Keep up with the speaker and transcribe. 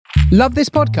Love this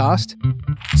podcast?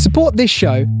 Support this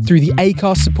show through the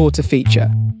Acast supporter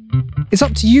feature. It's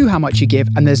up to you how much you give,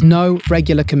 and there's no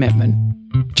regular commitment.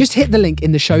 Just hit the link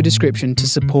in the show description to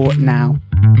support now.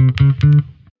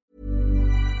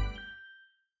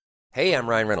 Hey, I'm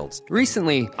Ryan Reynolds.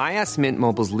 Recently, I asked Mint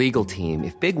Mobile's legal team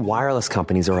if big wireless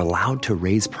companies are allowed to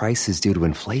raise prices due to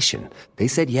inflation. They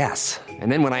said yes.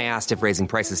 And then when I asked if raising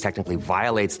prices technically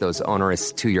violates those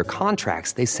onerous two-year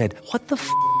contracts, they said, "What the f***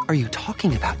 are you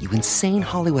talking about, you insane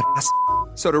Hollywood ass?"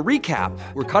 So to recap,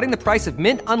 we're cutting the price of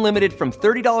Mint Unlimited from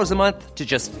 $30 a month to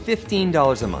just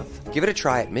 $15 a month. Give it a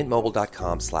try at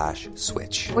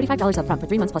mintmobile.com/switch. $45 up front for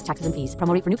 3 months plus taxes and fees.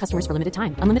 Promo rate for new customers for limited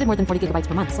time. Unlimited more than 40 gigabytes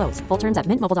per month. Slows full terms at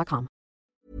mintmobile.com.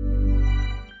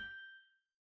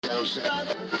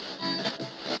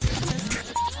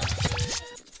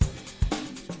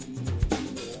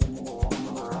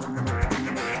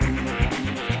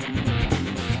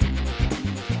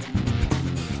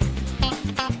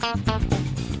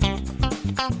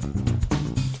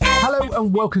 Hello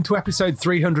and welcome to episode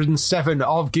 307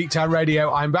 of Geektown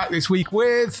Radio. I'm back this week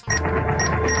with...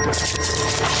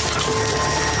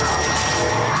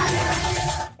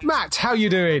 Matt, how you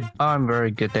doing? I'm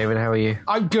very good, David. How are you?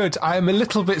 I'm good. I am a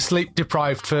little bit sleep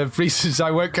deprived for reasons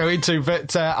I won't go into,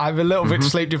 but I'm a little bit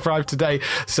sleep deprived today.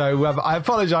 So I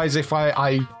apologise if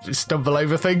I stumble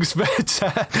over things, but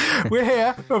we're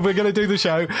here and we're going to do the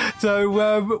show. So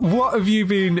what have you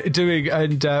been doing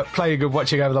and playing and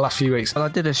watching over the last few weeks? Well, I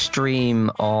did a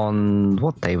stream on,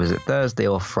 what day was it? Thursday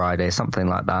or Friday, something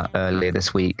like that, earlier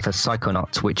this week for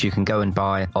Psychonauts, which you can go and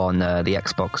buy on the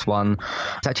Xbox One.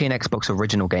 It's actually an Xbox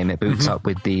original game. It boots up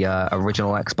with the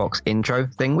original Xbox intro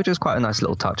thing, which is quite a nice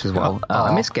little touch as well.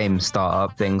 I miss game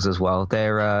startup things as well.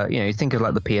 They're, you think of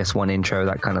like the PS1 intro,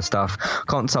 that kind of stuff.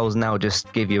 Consoles now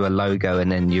just give you a logo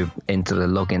and then you're into the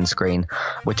login screen,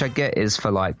 which I get is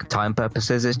for like time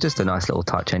purposes. It's just a nice little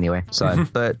touch anyway. So,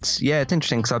 but yeah, it's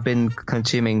interesting because I've been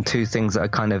consuming two things that are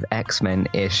kind of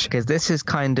X-Men-ish, because this is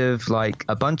kind of like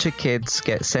a bunch of kids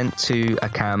get sent to a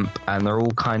camp and they're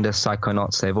all kind of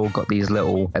psychonauts. They've all got these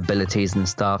little abilities and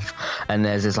stuff. And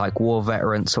there's this like war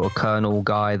veteran sort of colonel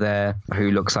guy there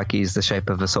who looks like he's the shape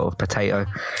of a sort of potato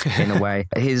in a way.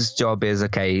 His job is,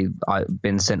 okay, I've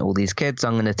been sent all these kids,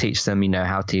 I'm going to teach them,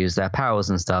 how to use their powers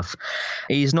and stuff.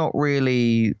 He's not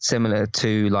really similar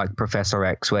to like Professor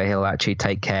X, where he'll actually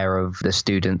take care of the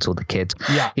students or the kids.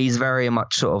 Yeah. He's very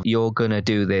much sort of, you're going to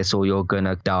do this or you're going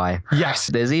to die. Yes.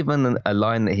 There's even a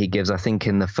line that he gives, I think,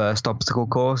 in the first obstacle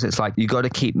course. It's like, you got to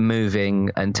keep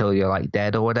moving until you're like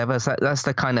dead or whatever. So that's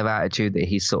the kind of attitude that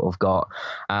he's sort of got.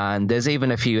 And there's even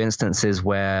a few instances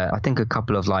where I think a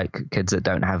couple of like kids that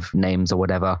don't have names or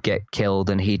whatever get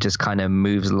killed and he just kind of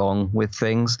moves along with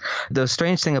things. The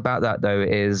strange thing about that though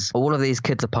is all of these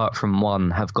kids apart from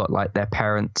one have got like their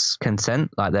parents'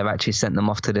 consent, like they've actually sent them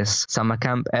off to this summer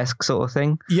camp-esque sort of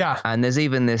thing. Yeah. And there's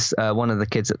even this one of the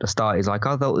kids at the start, he's like,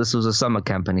 I thought this was a summer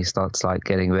camp, and he starts like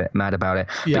getting a bit mad about it.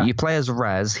 Yeah. But you play as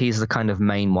Raz, he's the kind of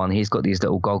main one, he's got these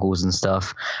little goggles and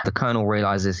stuff. The colonel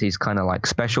realizes he's kind of like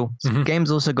special. The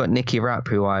game's also got Nikki Rapp,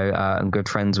 who I am good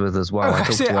friends with as well.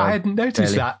 I hadn't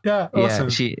noticed that. Yeah, awesome.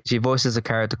 Yeah, she voices a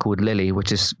character called Lily,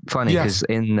 which is funny because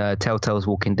in Telltale's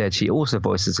Walking Dead, she also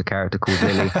voices a character called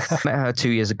Lily. Met her 2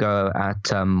 years ago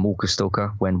at Walker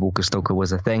Stalker, when Walker Stalker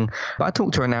was a thing. But I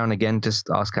talked to her now and again, just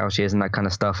ask how she is and that kind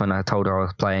of stuff. And I told her I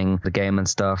was playing the game and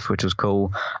stuff, which was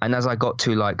cool. And as I got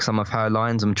to like some of her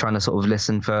lines, I'm trying to sort of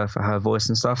listen for her voice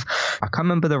and stuff. I can't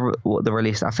remember what the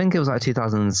release. I think it was like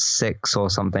 2006 or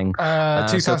something.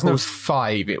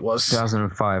 2005 it was.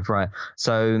 2005, right.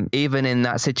 So even in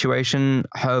that situation,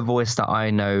 her voice that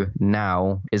I know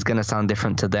now is going to sound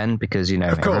different to then, because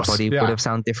everybody would have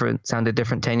sounded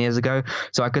different 10 years ago.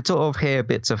 So I could sort of hear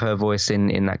bits of her voice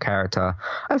in that character.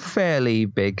 A fairly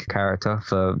big character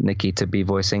for Nikki to be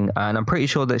voicing, and I'm pretty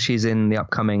sure that she's in the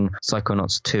upcoming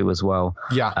Psychonauts 2 as well.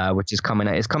 Yeah, which is coming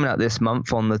out. It's coming out this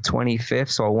month on the 25th.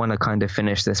 So I want to kind of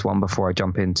finish this one before I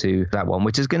jump into that one,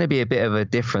 which is going to be a bit of a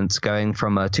difference going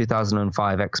from a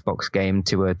 2005 Xbox game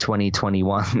to a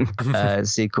 2021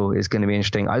 sequel. Is going to be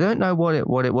interesting. I don't know what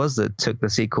it was that took the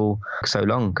sequel so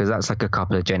long, because that's like a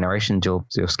couple of generations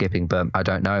you're skipping, but I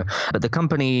don't know. But the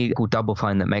company called Double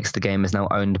Fine that makes the game is now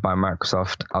owned by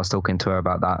Microsoft. I was talking to her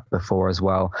about that before as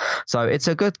well. So it's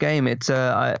a good game. It's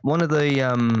one of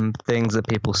the things that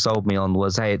people sold me on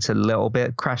was, hey, it's a little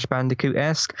bit Crash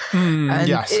Bandicoot-esque. And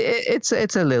yes, it's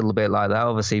a little bit like that,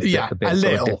 obviously. Yeah. a bit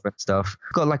sort of different stuff.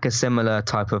 Got like a similar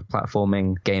type of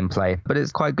platforming gameplay, but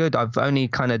it's quite good. I've only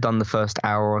kind of done the first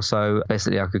hour or so,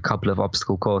 basically like a couple of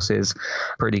obstacle courses,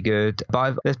 pretty good.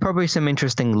 But there's probably some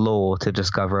interesting lore to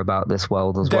discover about this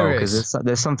world as well, because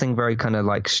there's something very kind of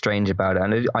like strange about it.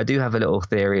 And I do have a little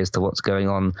theory as to what's going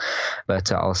on,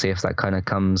 but I'll see if that kind of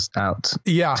comes out.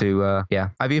 Yeah.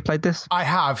 Have you played this? I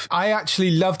have. I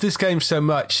actually love this game so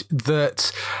much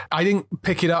that I didn't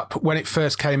pick it up when it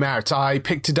first came out. I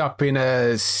picked it up in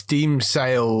a Steam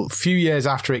sale a few years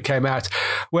after it came out.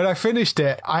 When I finished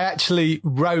it, I actually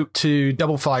wrote to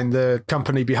Double Fine, the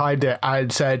company behind it,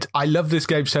 and said, I love this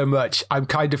game so much, I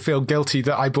kind of feel guilty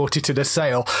that I bought it in a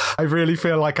sale. I really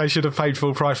feel like I should have paid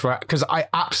full price for it, because I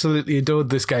absolutely adored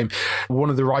this game. One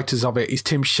of the writers of it is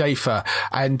Tim Schafer,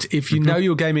 and if you know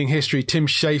your gaming history, Tim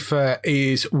Schafer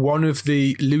is one of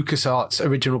the LucasArts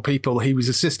original people. He was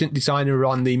assistant designer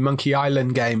on the Monkey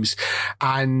Island games,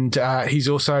 and he's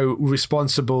also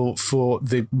responsible for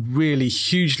the really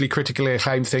hugely critically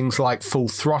acclaimed things like Full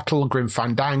Throttle, Grim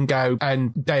Fandango,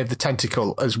 and Day of the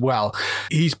Tentacle as well.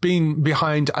 He's been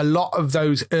behind a lot of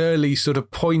those early sort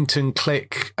of point and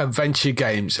click adventure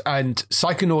games, and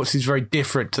Psychonauts is very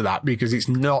different to that, because it's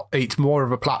more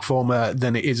of a platformer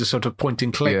than it is a sort of point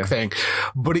and click thing,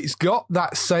 but it's got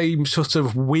that same sort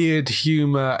of weird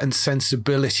humor and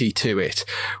sensibility to it.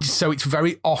 So it's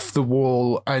very off the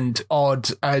wall and odd,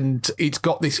 and it's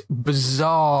got this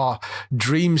bizarre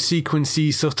dream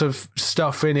sequency sort of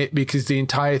stuff in it, because the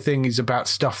entire thing is about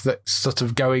stuff that's sort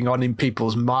of going on in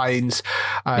people's minds.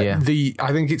 I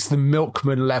think it's the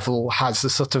Milkman level has a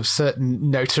sort of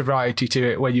certain notoriety to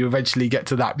it when you eventually get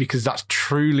to that, because that's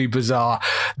truly bizarre.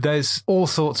 There's all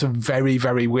sorts of very,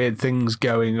 very weird things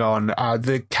going on.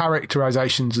 The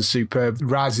characterizations are superb.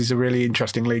 Raz is a really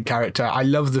interesting lead character. I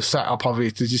love the setup of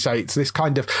it. As you say, it's this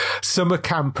kind of summer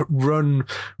camp run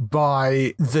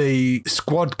by the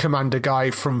squad commander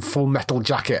guy from Full Metal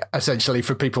Jacket, essentially,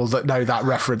 for people that know that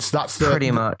reference. That's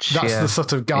the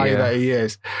sort of guy that he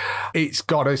is. It's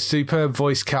got a superb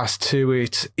voice cast to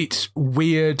it. It's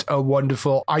weird and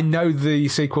wonderful. I know the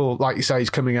sequel, like you say, is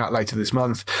coming out later this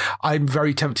month. I'm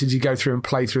very tempted to go through and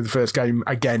play through the first game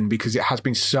again, because it has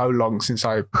been so long since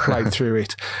I played through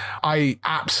it. I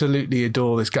absolutely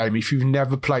adore this game. If you've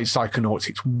never played Psychonauts,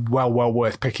 it's well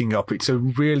worth picking up. It's a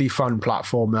really fun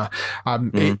platformer.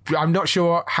 I'm not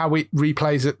sure how it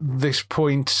replays at this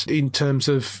point in terms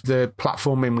of the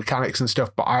platforming mechanics and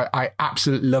stuff, but I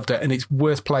absolutely loved it, and it's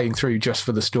worth playing through just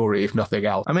for the story, if nothing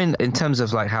else. I mean, in terms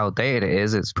of like how dated it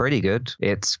is, it's pretty good.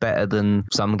 It's better than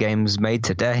some games made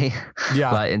today.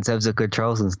 Yeah. Like in terms of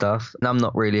controls and stuff. And I'm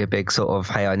not really a big sort of,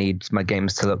 hey, I need my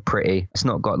games to look pretty. It's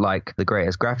not got like the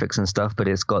greatest graphics and stuff, but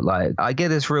it's got like, I get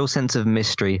this real sense of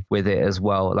mystery with it as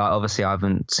well. Like obviously I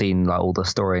haven't seen like all the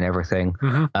story and everything,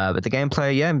 but the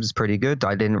gameplay, was pretty good.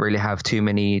 I didn't really have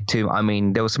I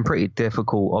mean, there was some pretty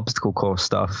difficult obstacle course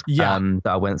stuff that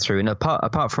I went through. And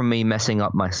apart from me messing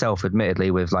up myself,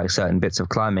 admittedly, with like certain bits of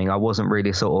climbing, I wasn't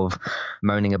really sort of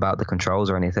moaning about the controls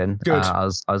or anything. Good. I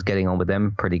was getting on with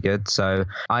them pretty good. So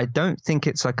I don't think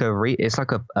it's like it's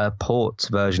like a port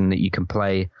version that you can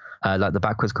play. Like the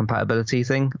backwards compatibility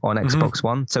thing on Xbox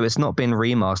One. So it's not been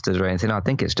remastered or anything. I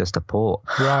think it's just a port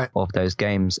of those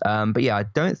games. But yeah, I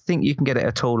don't think you can get it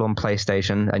at all on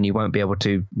PlayStation, and you won't be able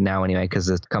to now anyway, because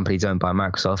the company's owned by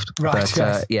Microsoft. Right,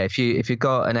 but yeah, if you've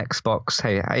got an Xbox,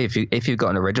 hey, if you've got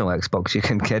an original Xbox, you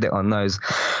can get it on those.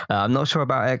 I'm not sure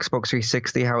about Xbox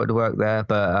 360 how it would work there,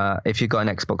 but if you've got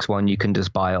an Xbox One, you can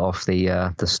just buy it off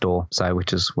the store. So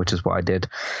which is what I did.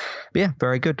 But yeah,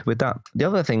 very good with that. The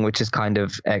other thing, which is kind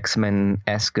of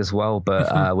X-Men-esque as well,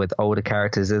 but with older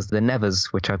characters, is the Nevers,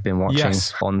 which I've been watching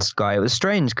on Sky. It was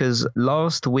strange because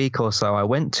last week or so I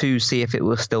went to see if it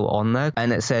was still on there,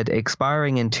 and it said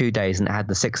expiring in 2 days, and it had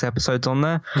the 6 episodes on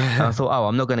there. And I thought,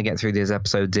 I'm not going to get through these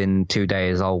episodes in 2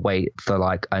 days. I'll wait for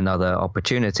like another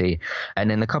opportunity. And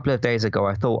then a couple of days ago,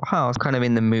 I thought, I was kind of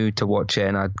in the mood to watch it,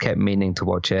 and I kept meaning to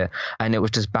watch it, and it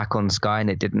was just back on Sky, and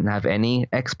it didn't have any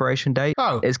expiration date.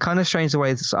 It's kind of strange the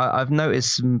way I've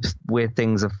noticed some weird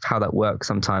things of how that works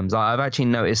sometimes. I've actually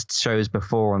noticed shows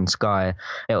before on Sky,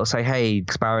 it'll say, hey,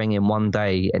 expiring in 1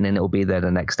 day, and then it'll be there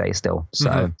the next day still.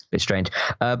 So it's strange.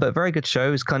 But very good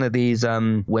shows, kind of these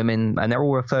women, and they're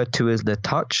all referred to as the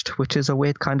Touched, which is a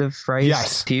weird kind of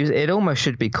phrase to use. It almost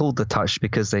should be called the Touched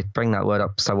because they bring that word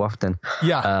up so often.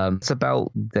 It's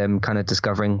about them kind of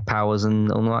discovering powers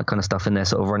and all that kind of stuff, and they're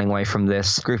sort of running away from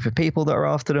this group of people that are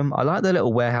after them. I like the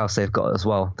little warehouse they've got as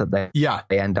well that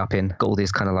they end up in. Got all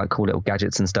these kind of like cool little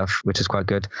gadgets and stuff, which is quite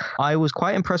good. I was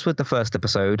quite impressed with the first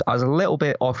episode. I was a little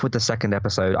bit off with the second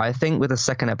episode. I think with the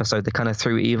second episode, they kind of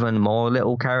threw even more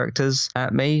little characters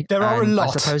at me. There are a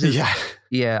lot.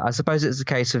 Yeah, I suppose it's a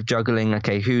case of juggling,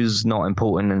 okay, who's not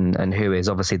important and who is.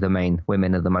 Obviously, the main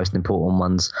women are the most important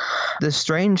ones. The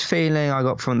strange feeling I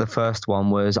got from the first one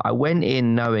was I went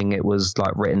in knowing it was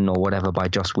like written or whatever by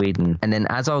Joss Whedon. And then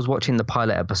as I was watching the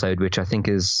pilot episode, which I think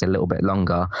is a little bit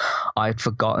longer, I'd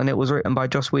forgotten it was written by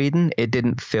Joss Whedon. It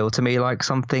didn't feel to me like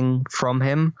something from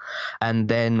him. And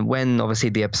then when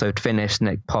obviously the episode finished and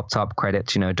it popped up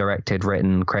credits, directed,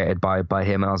 written, created by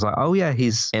him, and I was like, oh yeah,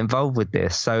 he's involved with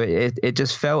this. So it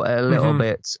just felt a little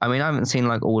bit. I mean, I haven't seen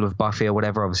like all of Buffy or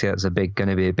whatever. Obviously, that's going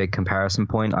to be a big comparison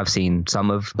point. I've seen some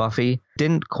of Buffy.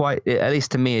 Didn't quite, at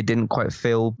least to me, it didn't quite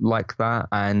feel like that.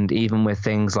 And even with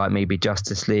things like maybe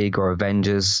Justice League or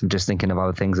Avengers, I'm just thinking of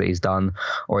other things that he's done,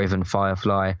 or even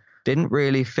Firefly.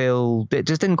 It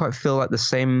just didn't quite feel like the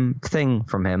same thing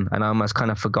from him. And I almost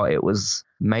kind of forgot it was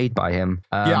made by him.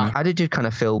 How did you kind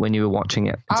of feel when you were watching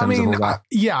it in terms of all that?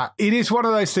 Yeah, it is one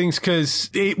of those things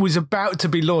because it was about to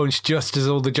be launched just as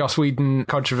all the Joss Whedon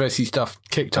controversy stuff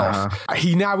kicked off.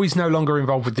 He now is no longer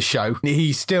involved with the show.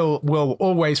 He still will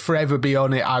always forever be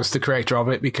on it as the creator of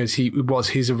it because it was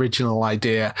his original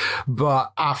idea.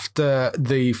 But after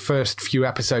the first few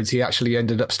episodes, he actually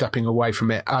ended up stepping away from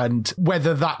it. And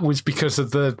whether that was because of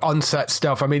the on-set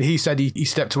stuff, I mean, he said he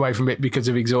stepped away from it because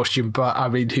of exhaustion, but I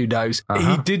mean, who knows?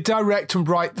 He did direct and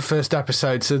write the first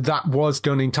episode, so that was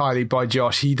done entirely by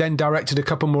Josh. He then directed a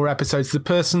couple more episodes. The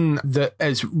person that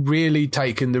has really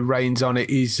taken the reins on it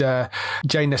is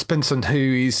Jane Espenson, who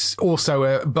is also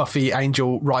a Buffy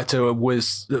Angel writer,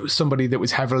 was somebody that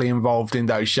was heavily involved in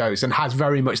those shows and has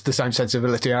very much the same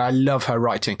sensibility, and I love her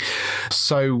writing.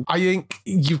 So I think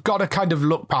you've got to kind of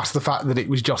look past the fact that it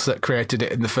was Josh that created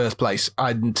it in the first place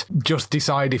and just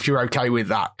decide if you're okay with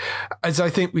that. As I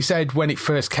think we said when it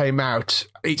first came out,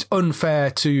 it's unfair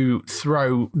to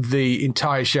throw the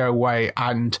entire show away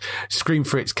and scream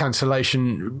for its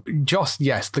cancellation. Joss,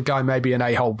 yes, the guy may be an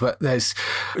a-hole, but there's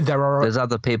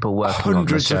other people working on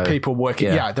the show. Hundreds of people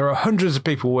working. Yeah, there are hundreds of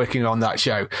people working on that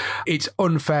show. It's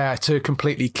unfair to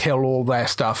completely kill all their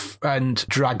stuff and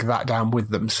drag that down with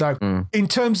them. So in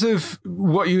terms of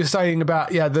what you were saying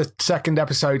about, the second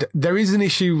episode, there is an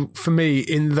issue for me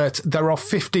in that there are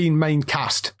 15 main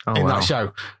cast in that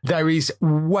show. There is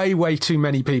way too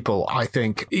many people, I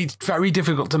think. It's very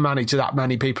difficult to manage that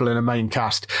many people in a main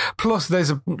cast. Plus,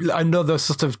 there's another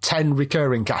sort of 10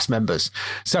 recurring cast members.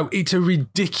 So it's a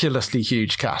ridiculously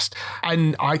huge cast.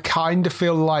 And I kind of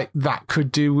feel like that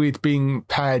could do with being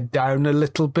pared down a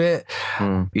little bit.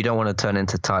 You don't want to turn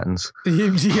into Titans.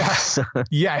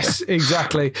 Yes,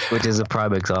 exactly. Which is a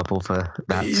prime example for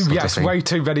that. Yes, way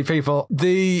too many people.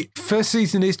 The first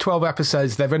season is 12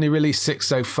 episodes. They've only released 6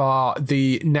 so far.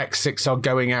 The next 6 are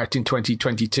going out in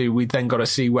 2022. We then got to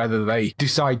see whether they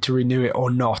decide to renew it or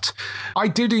not. I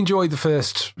did enjoy the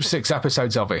first 6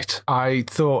 episodes of it. I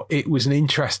thought it was an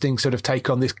interesting sort of take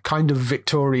on this kind of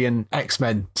Victorian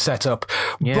X-Men setup.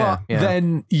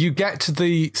 Then you get to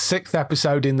the 6th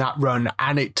episode in that run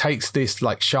and it takes this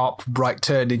like sharp right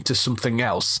turn into something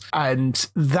else. And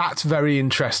that's very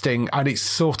interesting. And it's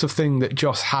sort of thing that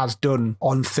Joss has done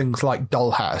on things like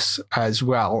Dollhouse as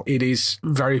well. It is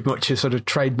very much a sort of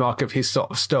trademark of his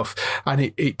sort of stuff. And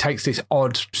it takes this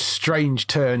odd, strange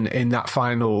turn in that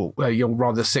final,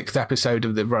 rather 6th episode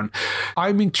of the run.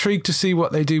 I'm intrigued to see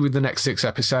what they do with the next 6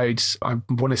 episodes. I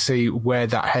want to see where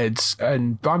that heads,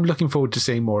 and I'm looking forward to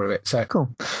seeing more of it. So cool.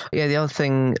 Yeah, the other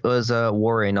thing was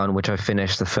Warring On, which I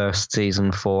finished the first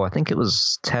season for, I think it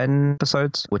was 10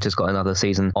 episodes, which has got another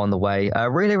season on the way. I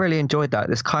really enjoyed that.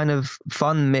 This kind of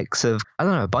fun mix of, I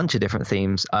don't know, a bunch of different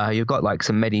themes. You've got like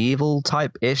some medieval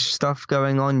type-ish stuff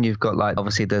going on. You've got like,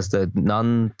 obviously there's the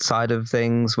nun side of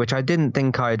things, which I didn't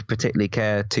think I'd particularly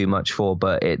care too much for,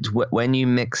 but when you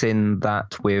mix in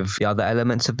that with the other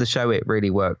elements of the show, it really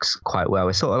works quite well.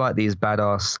 It's sort of like these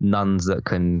badass nuns that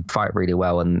can fight really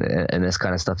well and this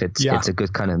kind of stuff. It's a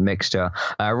good kind of mixture.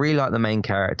 I really like the main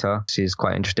character. She's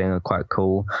quite interesting and quite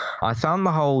cool. I found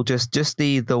the whole just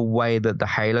the way that the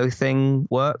Halo thing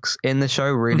works in the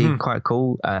show really quite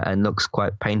cool and looks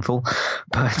quite painful,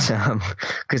 but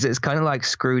because it's kind of like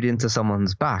screwed into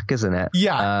someone's back, isn't it?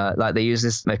 Like they use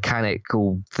this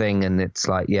mechanical thing and it's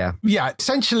like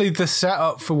essentially the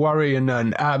setup for Warrior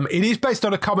Nun, it is based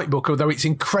on a comic book, although it's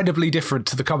incredibly different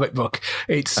to the comic book.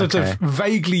 It sort of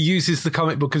vaguely uses the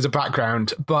comic book as a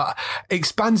background but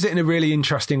expands it in a really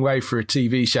interesting way for a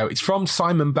TV show. It's from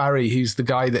Simon Barry, who's the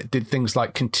guy that did things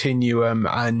like Continuum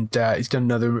and he's done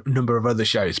another number of other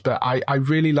shows, but I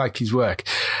really like his work.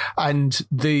 And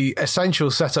the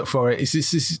essential setup for it is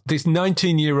this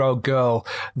 19-year-old girl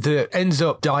that ends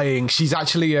up dying. She's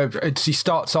actually she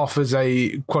starts off as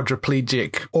a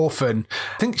quadriplegic orphan.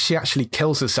 I think she actually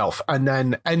kills herself and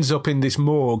then ends up in this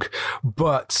morgue.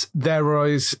 But there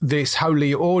is this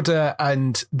holy order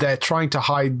and they're trying to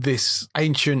hide this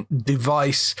ancient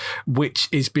device which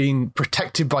is being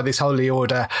protected by this holy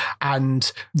order,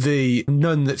 and the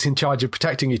nun that's in charge of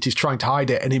protecting it is trying to hide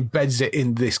it and embeds it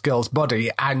in this girl's body,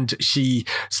 and she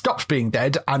stops being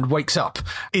dead and wakes up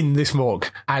in this morgue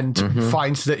and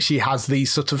finds that she has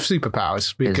these sort of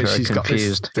superpowers because she's got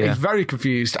this. He's very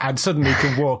confused and suddenly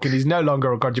can walk and is no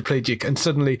longer a quadriplegic, and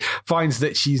suddenly finds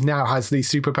that she's now has these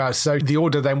superpowers. So the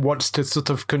order then wants to sort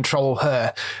of control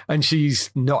her, and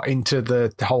she's not into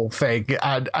the whole thing.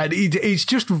 And it's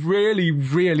just really,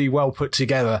 really well put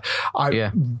together.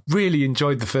 I really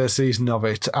enjoyed the first season of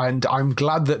it, and I'm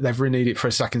glad that they've renewed it for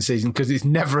a second season because it's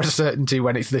never a certainty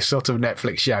when it's this sort of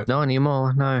Netflix show. Not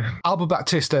anymore, no. Alba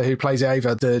Baptista, who plays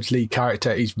Ava, the lead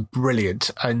character, is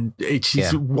brilliant, and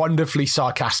she's wonderfully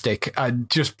sarcastic and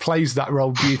just plays that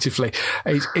role beautifully.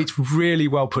 It's really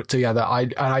well put together.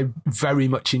 I very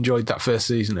much enjoyed that first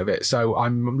season of it, so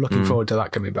I'm looking forward to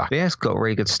that coming back. Yeah, it's got a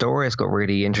really good story. It's got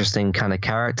really interesting kind of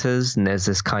characters, and there's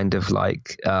this kind of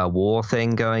like war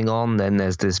thing going on. Then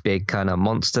there's this big kind of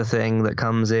monster thing that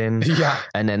comes in. Yeah.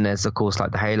 And then there's, of course,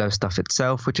 like the Halo stuff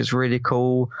itself, which is really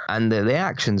cool. And the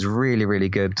action's really, really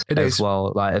good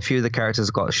well. Like a few of the characters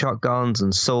have got shotguns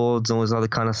and swords and all this other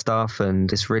kind of stuff,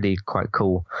 and it's really quite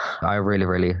cool. I really,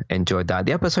 really enjoyed that.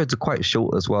 The episodes are quite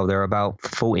short as well. They're about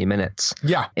 40 minutes.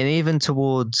 Yeah. And even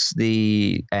towards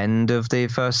the end of the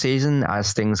first season,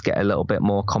 as things get a little bit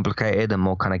more complicated and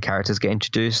more kind of characters get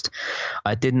introduced,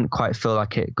 I didn't quite feel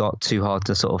like it got too hard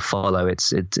to sort of follow. It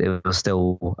was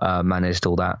still managed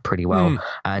all that pretty well,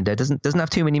 and it doesn't have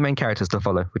too many main characters to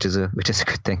follow, which is a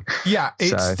good thing. Yeah,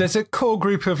 there's a core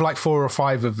group of like 4 or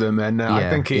 5 of them, and I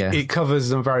think it covers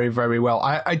them very, very well.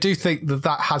 I do think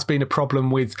that has been a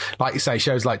problem with, like you say,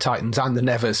 shows like Titans and the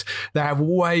Nevers. They have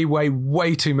way, way,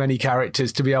 way too many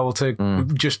characters to be able to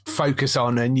just focus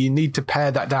on, and you need to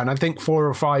pare that down. I think 4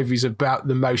 or 5 is about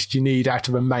the most you need out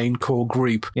of a main core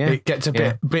group. Yeah. It gets a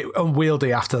bit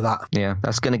unwieldy after that. Yeah,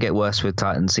 that's going to get worse with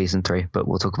Titans season 3, but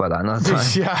we'll talk about that another time.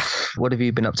 Yeah. What have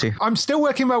you been up to? I'm still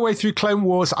working my way through Clone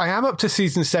Wars. I am up to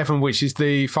season 7, which is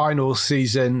the final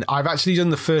season. I've actually done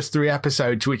the first 3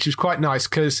 episodes, which is quite nice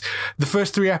because the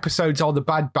first 3 episodes are the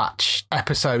Bad Batch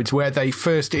episodes where they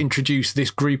first introduce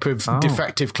this group of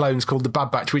defective clones called the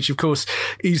Bad Batch, which of course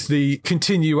is the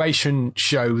continuation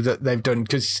show that they've done,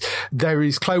 because there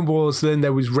is Clone Wars, then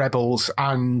there was Rebels,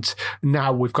 and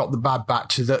now we've got the Bad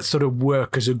Batch that sort of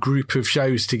work as a group of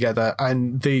shows together.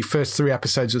 And the first 3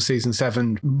 episodes of season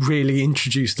 7 really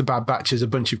introduced the Bad Batch as a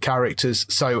bunch of characters.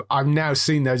 So I've now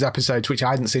seen those episodes, which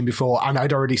I hadn't seen before, and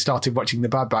I'd already started watching the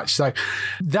Bad Batch. So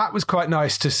that was quite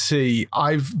nice to see.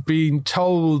 I've been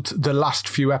told the last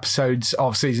few episodes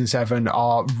of season 7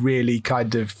 are really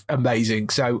kind of amazing.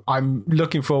 So I'm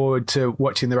looking forward to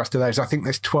watching the rest of those. I think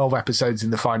there's 12 episodes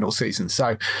in the final season.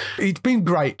 So it's been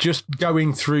great just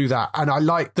going through that. And I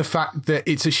like the fact that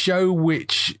it's a show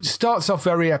which starts off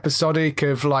very episodic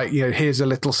of like, you know, here's a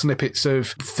little snippets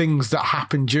of things that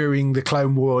happen during the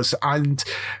Clone Wars. And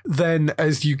then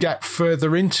as you get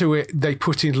further into it, they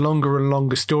put in longer and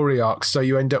longer story arcs. So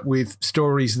you end up with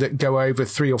stories that go over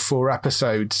 3 or 4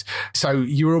 episodes. So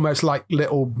you're almost like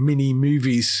little mini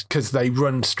movies because they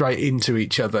run straight into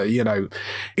each other. You know,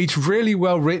 it's really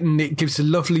well written. It gives a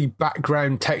lovely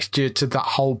background texture to that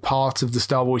whole part of the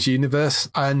Star Wars universe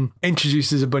and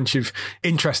introduces a bunch of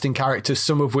interesting characters,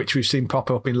 some of which we've seen pop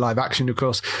up in live action, of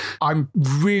course. I'm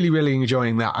really, really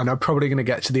enjoying that. And I'm probably going to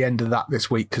get to the end of that this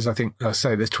week because I think, I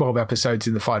say, there's 12 episodes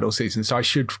in the final season. So I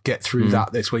should get through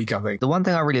that this week, I think. The one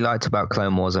thing I really liked about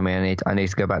Clone Wars, I mean, I need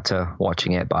to go back to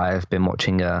watching it, but I've been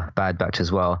watching Bad Batch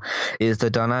as well, is the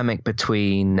dynamic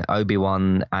between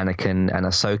Obi-Wan, Anakin, and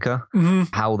Ahsoka,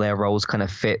 how their roles kind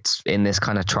of fit in this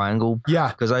kind of triangle. Yeah.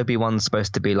 Because Obi-Wan's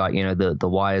supposed to be like, you know, the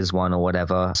wise one or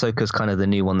whatever. Ahsoka's kind of the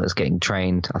new one that's getting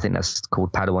trained. I think that's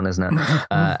called Padawan, isn't it?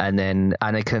 And then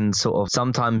Anakin sort of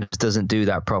sometimes doesn't do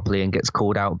that properly and gets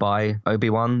called out by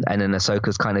Obi-Wan, and then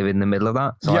Ahsoka's kind of in the middle of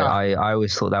that. So yeah. I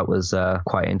always thought that was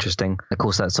quite interesting. Of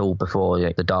course, that's all before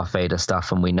the Darth Vader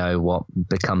stuff, and we know what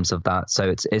becomes of that. So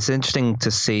it's interesting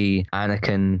to see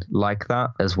Anakin like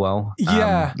that as well.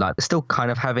 Yeah. Like still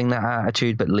kind of having that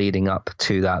attitude, but leading up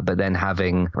to that, but then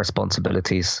having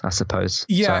responsibilities, I suppose.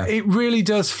 Yeah, so. It really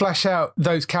does flesh out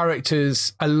those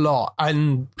characters a lot,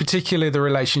 and particularly the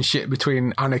relationship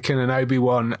between Anakin and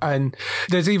Obi-Wan. And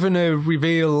there's even a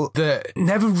reveal that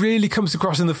never really comes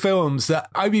across in the films that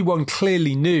Obi-Wan Obi-Wan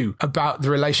clearly knew about the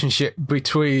relationship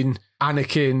between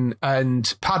Anakin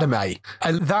and Padme.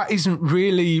 And that isn't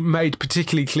really made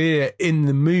particularly clear in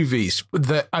the movies,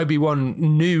 that Obi-Wan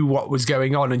knew what was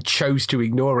going on and chose to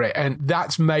ignore it. And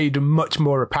that's made much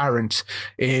more apparent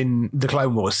in the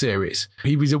Clone Wars series.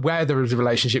 He was aware there was a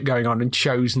relationship going on and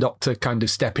chose not to kind of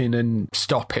step in and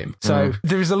stop him. So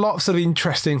there's a lot of sort of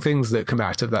interesting things that come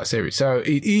out of that series. So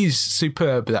it is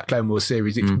superb, that Clone Wars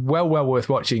series. It's well worth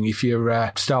watching if you're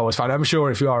a Star Wars fan. I'm sure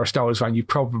if you are a Star Wars fan, you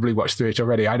probably watched through it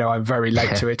already. I know I'm very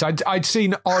late to it. I'd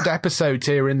seen odd episodes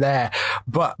here and there,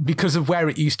 but because of where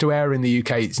it used to air in the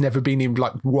UK, it's never been in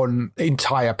like one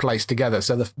entire place together.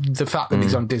 So the fact that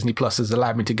it's on Disney Plus has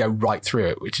allowed me to go right through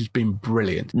it, which has been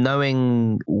brilliant.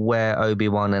 Knowing where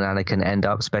Obi-Wan and Anakin end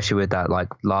up, especially with that like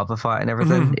lava fight and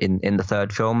everything in the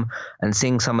third film, and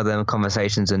seeing some of them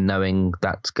conversations and knowing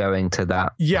that's going to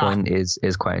that point is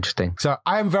quite interesting. So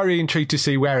I am very intrigued to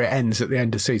see where it ends at the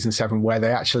end of season 7, where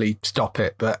they actually stop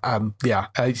it. But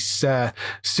it's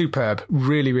superb,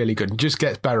 really, really good. It just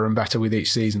gets better and better with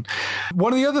each season.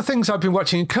 One of the other things I've been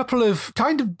watching, a couple of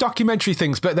kind of documentary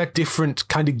things, but they're different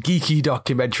kind of geeky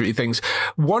documentary things.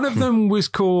 One of them was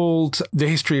called The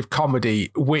History of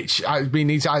Comedy, which I mean,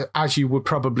 is, as you would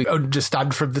probably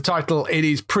understand from the title, it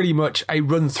is pretty much a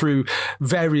run through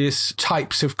various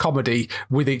types of comedy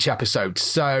with each episode.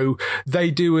 So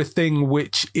they do a thing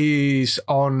which is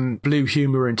on blue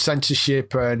humor and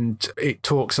censorship, and it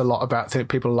talks a lot about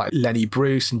people like Lenny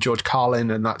Bruce and George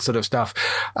Carlin and that sort of stuff,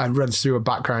 and runs through a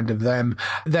background of them.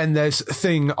 Then there's a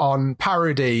thing on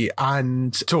parody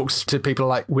and talks to people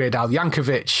like Weird Al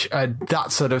Yankovic and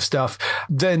that sort of stuff.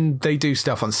 Then they do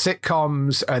stuff on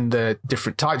sitcoms and the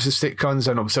different types of sitcoms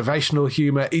and observational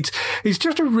humor. It's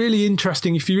just a really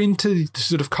interesting, if you're into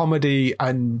sort of comedy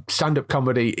and stand-up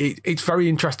comedy, it's very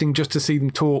interesting just to see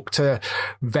them talk to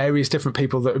various different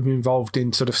people that have been involved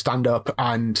in sort of stand-up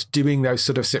and doing those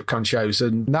sort of sitcom shows.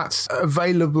 And that's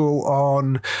available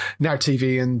on Now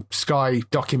TV and Sky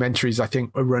Documentaries, I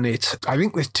think, run it. I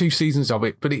think there's 2 seasons of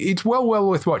it, but it's well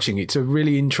worth watching. It's a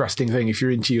really interesting thing if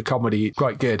you're into your comedy. It's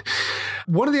quite good.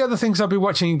 One of the other things I've been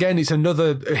watching again is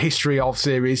another history of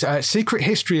series, Secret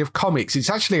History of Comics. It's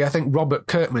actually, I think, Robert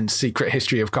Kirkman's Secret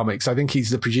History of Comics. I think he's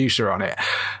the producer on it.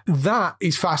 That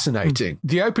is fascinating.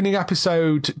 The opening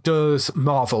episode does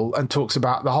Marvel and talks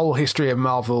about the whole history of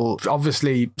Marvel.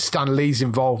 Obviously, Stan Lee's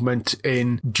involvement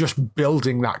in just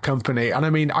building that company. And I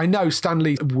mean, I know Stan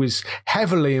Lee was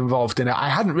heavily involved in it. I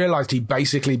hadn't realized he'd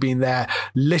basically been there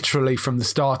literally from the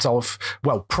start of,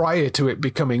 well, prior to it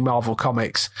becoming Marvel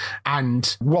Comics,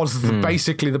 and was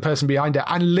basically the person behind it,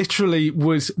 and literally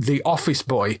was the office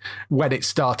boy when it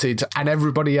started and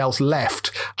everybody else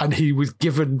left. And he was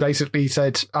given, basically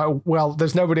said, oh, well,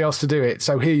 there's nobody else to do it.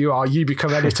 So here you are, you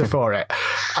become editor for it.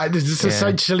 And it's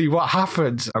essentially what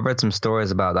happened. I've read some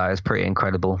stories about that. It's pretty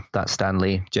incredible, that Stan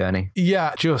Lee journey.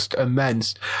 Yeah, just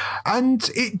immense. And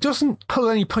it doesn't pull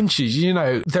any punches. You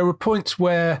know, there were points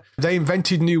where they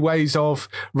invented new ways of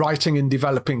writing and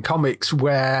developing comics,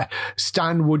 where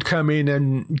Stan would come in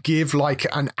and give like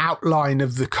an outline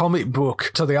of the comic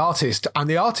book to the artist, and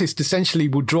the artist essentially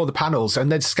would draw the panels,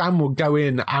 and then Stan would go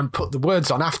in and put the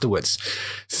words on afterwards.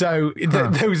 So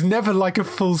there was never like a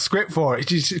full script for it,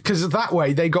 because that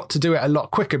way they got to do it a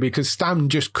lot quicker, because Stan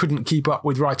just couldn't keep up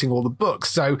with writing all the books.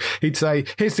 So he'd say,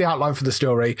 here's the outline for the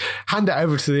story, hand it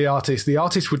over to the artist. The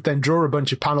artist would then draw a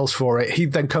bunch of panels for it.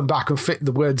 He'd then come back and fit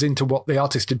the words into what the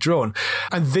artist had drawn.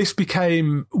 And this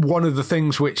became one of the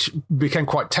things which became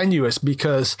quite tenuous,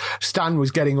 because Stan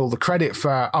was getting all the credit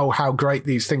for, oh, how great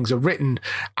these things are written.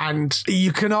 And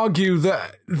you can argue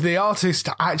that the artist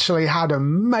actually had a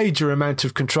major amount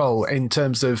of control in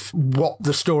terms of what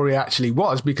the story actually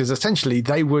was, because essentially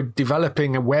they were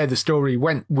developing where the story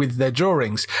went with their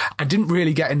drawings and didn't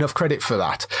really get enough credit for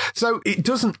that. So it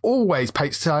doesn't always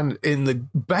paint Stan in the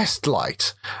best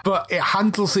light, but it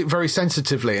handles it very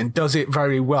sensitively and does it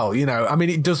very well. You know, I mean,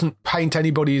 it doesn't paint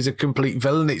anybody as a complete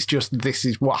villain. It's just, this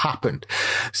is what happened.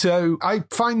 So I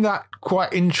find that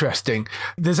quite interesting.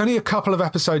 There's only a couple of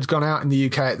episodes gone out in the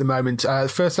UK at the moment.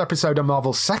 First episode on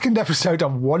Marvel, second episode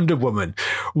on Wonder Woman,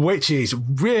 which is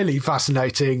really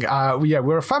fascinating.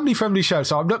 We're a family-friendly show,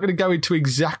 so I'm not going to go into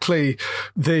exactly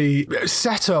the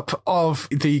setup of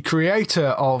the creation creator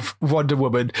of Wonder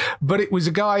Woman, but it was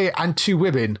a guy and two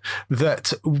women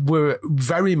that were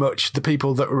very much the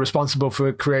people that were responsible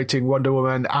for creating Wonder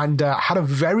Woman, and had a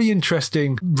very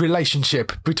interesting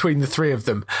relationship between the three of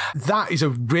them. That is a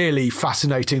really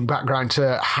fascinating background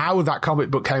to how that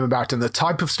comic book came about and the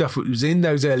type of stuff that was in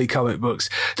those early comic books.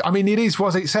 I mean, it is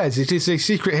what it says. It is a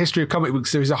secret history of comic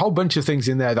books. There is a whole bunch of things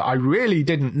in there that I really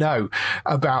didn't know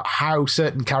about how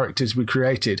certain characters were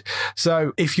created.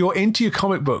 So if you're into your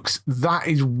comic books, that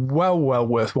is well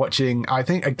worth watching. I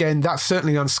think, again, that's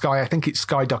certainly on Sky. I think it's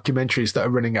Sky Documentaries that are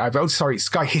running it over. Oh, sorry, it's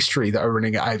Sky History that are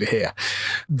running it over here.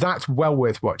 That's well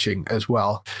worth watching as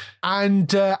well.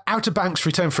 And Outer Banks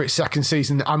returned for its second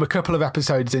season. I'm a couple of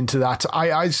episodes into that.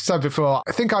 I said before,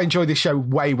 I think I enjoy this show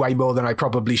way more than I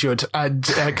probably should. And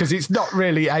because it's not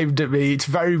really aimed at me. It's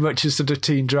very much a sort of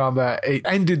teen drama. It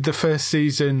ended the first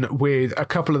season with a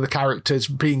couple of the characters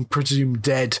being presumed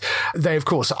dead. They, of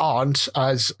course, aren't,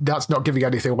 as that's not giving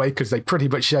anything away because they pretty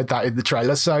much said that in the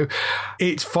trailer. So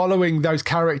it's following those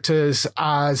characters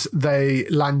as they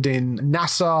land in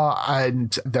NASA,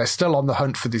 and they're still on the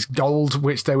hunt for this gold,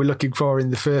 which they were looking for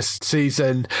in the first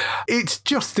season. It's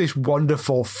just this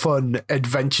wonderful, fun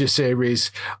adventure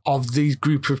series of these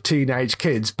group of teenage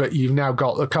kids, but you've now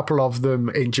got a couple of them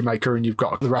in Jamaica and you've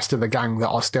got the rest of the gang that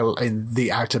are still in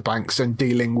the Outer Banks and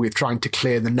dealing with trying to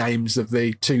clear the names of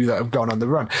the two that have gone on the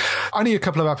run. Only a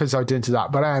couple of episodes into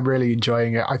that, but I am really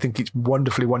enjoying it. I think it's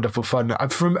wonderful fun.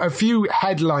 From a few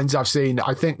headlines I've seen,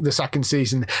 I think the second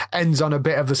season ends on a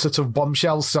bit of a sort of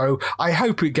bombshell, so I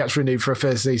hope it gets renewed for a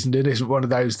first season. It isn't one of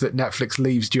those that Netflix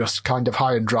leaves just kind of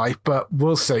high and dry, but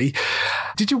we'll see.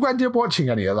 Did you end up watching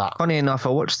any of that? Funny enough, I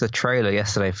watched the trailer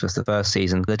yesterday for the first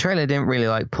season. The trailer didn't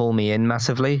really pull me in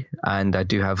massively, and I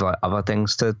do have other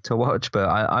things to watch, but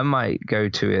I might go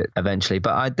to it eventually.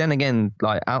 But then again,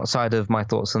 outside of my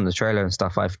thoughts on the trailer and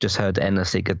stuff, I've just heard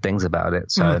endlessly good things about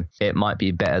it, so it might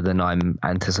be better than I'm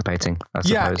anticipating, I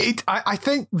suppose. Yeah, I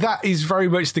think that is very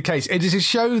much the case. It is a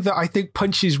show that I think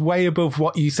punches way above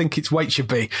what you think its weight should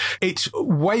be. It's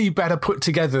way better put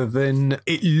together than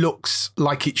it looks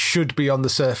like it should be on the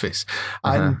surface.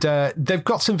 And they've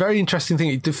got some very interesting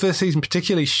things. The first season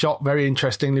particularly shot very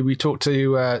interestingly. We talked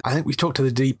to, I think we talked to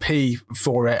the DP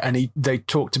for it, and they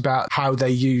talked about how they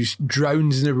use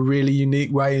drones in a really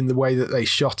unique way in the way that they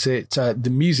shot it.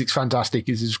 The music's fantastic.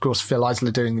 It is, of course, Phil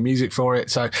Eisler doing the music for it.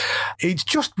 So it's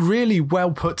just really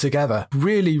well put together.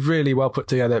 Really well put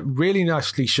together. Really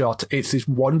nicely shot. It's this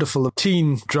wonderful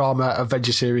teen drama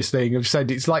adventure series thing. I've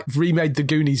said it's like remade The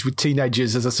Goonies with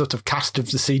teenagers as a sort of cast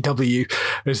of the CW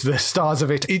as the stars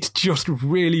of it. It's just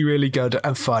really good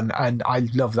and fun, and I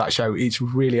love that show. It's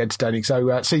really entertaining.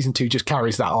 So season 2 just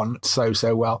carries that on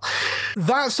so well.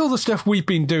 That's all the stuff we've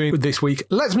been doing this week.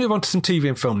 Let's move on to some TV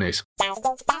and film news.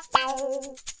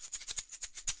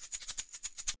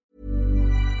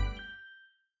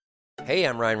 Hey,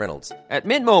 I'm Ryan Reynolds. At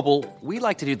Mint Mobile, we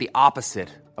like to do the opposite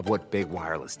of what Big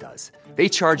Wireless does. They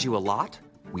charge you a lot,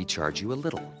 we charge you a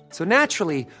little. So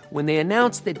naturally, when they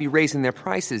announced they'd be raising their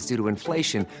prices due to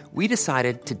inflation, we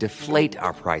decided to deflate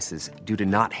our prices due to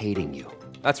not hating you.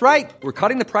 That's right. We're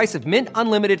cutting the price of Mint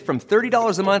Unlimited from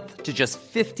 $30 a month to just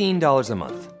 $15 a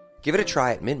month. Give it a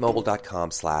try at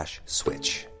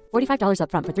mintmobile.com/switch. $45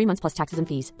 up front for 3 months plus taxes and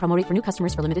fees. Promo rate for new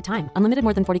customers for limited time. Unlimited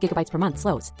more than 40 gigabytes per month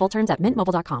slows. Full terms at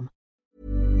mintmobile.com.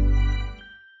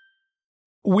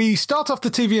 We start off the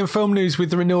TV and film news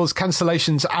with the renewals,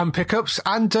 cancellations and pickups.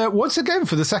 And once again,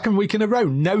 for the second week in a row,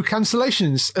 no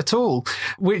cancellations at all,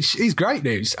 which is great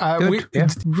news.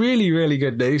 It's really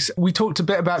good news. We talked a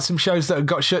bit about some shows that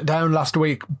got shut down last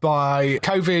week by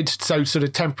COVID, so sort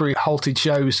of temporary halted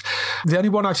shows. The only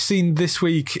one I've seen this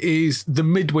week is The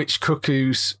Midwich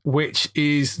Cuckoos, which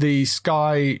is the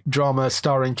Sky drama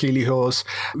starring Keely Hawes.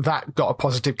 That got a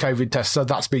positive COVID test, so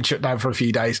that's been shut down for a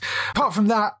few days. Apart from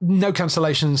that, no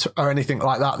cancellations or anything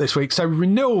like that this week. So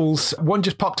renewals, one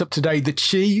just popped up today. The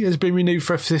Chi has been renewed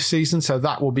for a 5th season, so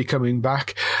that will be coming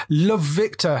back. Love,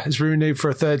 Victor has been renewed for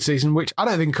a 3rd season, which I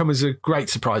don't think come as a great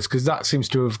surprise because that seems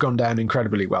to have gone down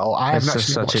incredibly well. It's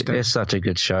such a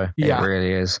good show. Yeah. It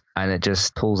really is. And it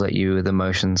just pulls at you with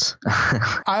emotions.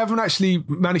 I haven't actually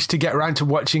managed to get around to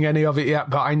watching any of it yet,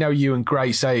 but I know you and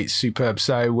Gray say it's superb.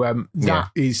 So that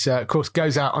is, of course,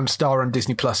 goes out on Star on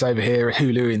Disney Plus over here,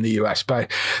 Hulu in the US.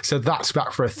 So that's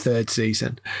back for a third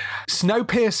season.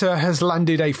 Snowpiercer has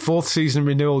landed a fourth season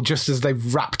renewal just as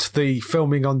they've wrapped the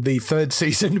filming on the third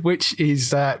season, which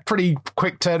is a pretty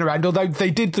quick turnaround. Although they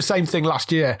did the same thing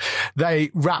last year. They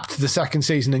wrapped the second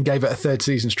season and gave it a third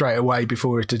season straight away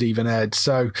before it had even aired.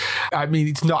 So, I mean,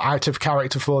 it's not out of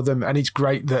character for them, and it's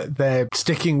great that they're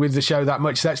sticking with the show that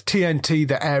much. That's TNT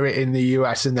that air it in the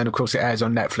US, and then, of course, it airs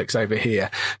on Netflix over here.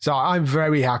 So I'm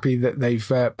very happy that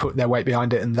they've put their weight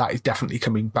behind it, and that is definitely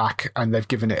coming back, and they've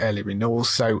given it early renewals.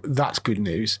 So that's good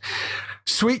news.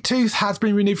 Sweet Tooth has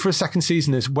been renewed for a second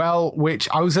season as well, which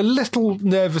I was a little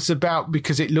nervous about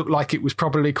because it looked like it was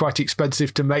probably quite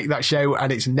expensive to make that show,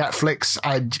 and it's Netflix,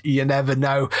 and you never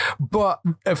know. But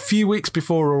a few weeks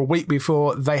before, or a week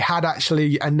before, they had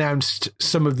actually announced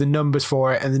some of the numbers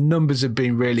for it, and the numbers have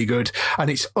been really good. And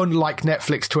it's unlike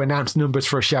Netflix to announce numbers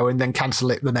for a show and then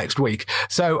cancel it the next week.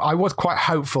 So I was quite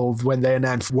hopeful when they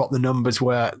announced what the numbers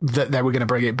were that they were going to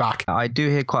bring it back. I do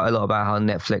hear quite a lot about how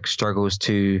Netflix struggles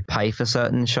to pay for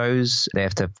certain shows. They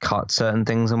have to cut certain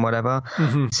things and whatever.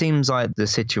 It seems like the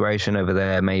situation over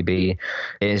there maybe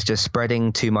is just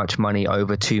spreading too much money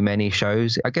over too many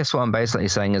shows. I guess what I'm basically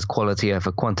saying is quality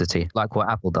over quantity, like what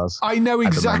Apple does. I know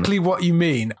exactly what you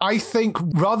mean. I think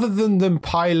rather than them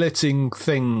piloting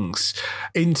things,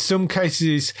 in some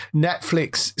cases,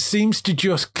 Netflix seems to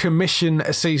just commission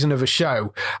a season of a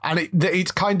show, and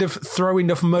it's kind of throw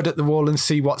enough mud at the wall and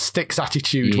see what sticks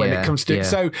attitude when it comes to it.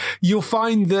 So you'll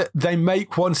find that they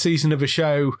make one season of a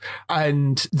show,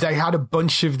 and they had a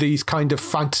bunch of these kind of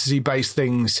fantasy-based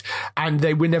things, and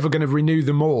they were never going to renew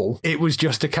them all. It was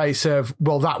just a case of,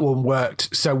 well, that one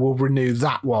worked, so we'll renew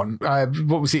that one.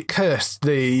 What was it? Cursed.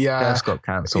 Cursed got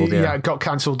cancelled, yeah. It got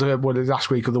cancelled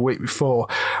last week or the week before,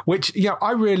 which,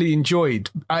 I really enjoyed.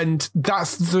 And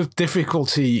that's the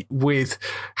difficulty with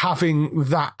having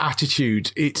that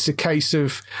attitude. It's a case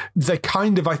of they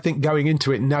kind of, I think, going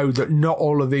into it know that not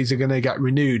all of these are going to get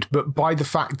renewed, but by the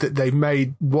fact that they've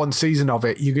made one season of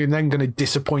it, you're then going to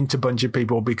disappoint a bunch of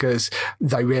people because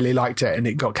they really liked it and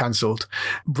it got cancelled.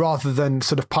 Rather than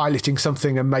sort of piloting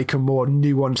something and make a more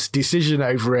nuanced decision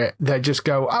over it, they just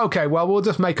go, okay, well, we'll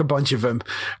just make a bunch of them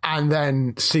and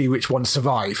then see which ones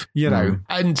survive,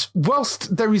 And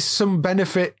whilst there is some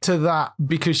benefit to that,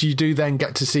 because you do then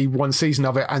get to see one season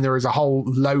of it and there is a whole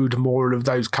load more of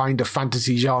those kind of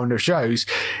fantasy genre shows,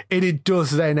 it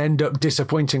does then end up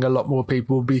disappointing a lot more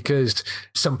people because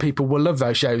some people will love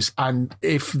those shows, and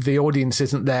if the audience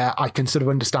isn't there, I can sort of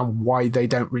understand why they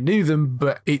don't renew them,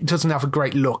 but it doesn't have a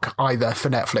great look either for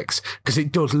Netflix because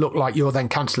it does look like you're then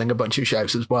cancelling a bunch of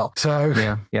shows as well. So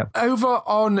over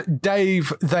on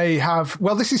Dave, they have,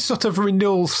 well, this is sort of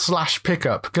renewal /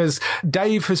 pickup, because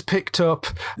Dave has picked up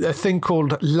a thing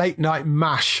called Late Night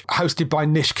MASH, hosted by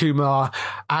Nish Kumar,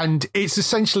 and it's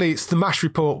the MASH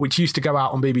Report, which used to go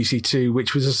out on BBC Two,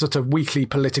 which was a sort of weekly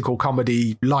political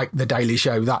comedy like The Daily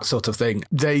Show, that sort of thing.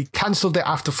 They cancelled it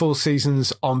after 4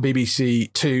 seasons on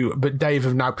BBC Two, but Dave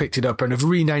have now picked it up and have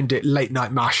renamed it Late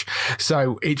Night MASH.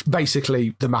 So it's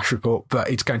basically the MASH Report, but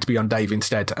it's going to be on Dave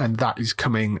instead, and that is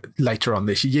coming later on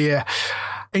this year.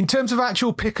 In terms of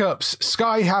actual pickups,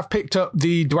 Sky have picked up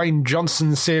the Dwayne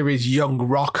Johnson series Young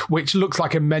Rock, which looks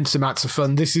like immense amounts of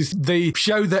fun. This is the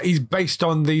show that is based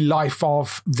on the life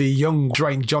of the young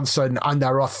Dwayne Johnson, and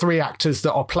there are 3 actors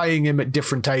that are playing him at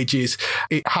different ages.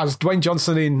 It has Dwayne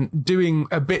Johnson in doing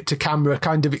a bit to camera,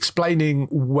 kind of explaining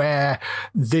where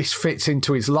this fits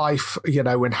into his life,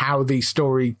 and how these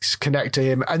stories connect to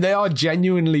him. And they are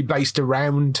genuinely based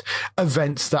around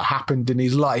events that happened in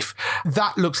his life.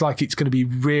 That looks like it's going to be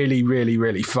really, really,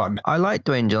 really fun. I like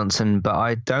Dwayne Johnson, but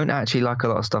I don't actually like a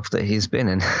lot of stuff that he's been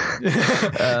in.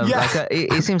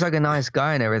 He seems like a nice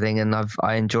guy and everything, and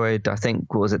I enjoyed, I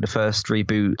think, what was it, the first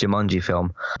reboot Jumanji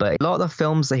film. But a lot of the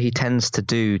films that he tends to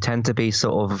do tend to be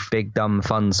sort of big, dumb,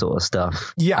 fun sort of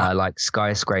stuff. Like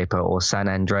Skyscraper or San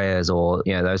Andreas or,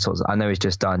 those sorts. I know he's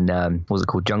just done, what was it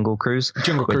called, Jungle Cruise?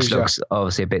 Which looks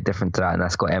obviously a bit different to that, and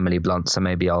that's got Emily Blunt, so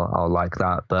maybe I'll like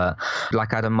that. But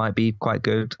Black Adam might be quite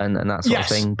good and that sort of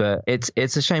thing. But it's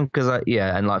a shame because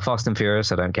and like Fast and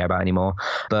Furious I don't care about anymore,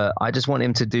 but I just want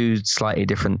him to do slightly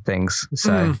different things.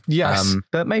 So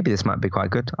but maybe this might be quite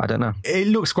good. I don't know. It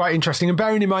looks quite interesting, and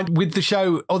bearing in mind with the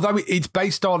show, although it's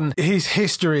based on his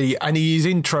history and he is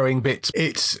introing bits,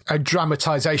 it's a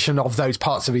dramatization of those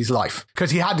parts of his life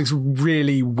because he had this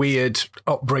really weird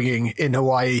upbringing in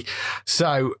Hawaii.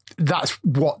 So that's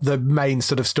what the main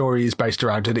sort of story is based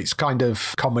around, and it's kind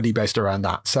of comedy based around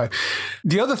that. So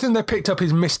the other thing they picked up up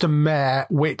is Mr. Mayor,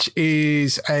 which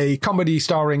is a comedy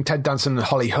starring Ted Danson and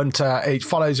Holly Hunter. It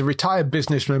follows a retired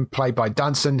businessman played by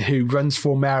Danson who runs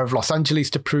for mayor of Los Angeles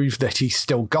to prove that he's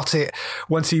still got it.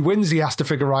 Once he wins, he has to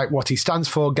figure out what he stands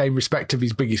for, gain respect of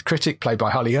his biggest critic, played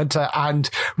by Holly Hunter, and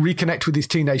reconnect with his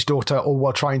teenage daughter, all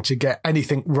while trying to get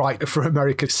anything right for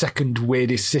America's second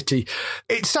weirdest city.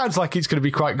 It sounds like it's going to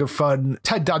be quite good fun.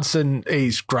 Ted Danson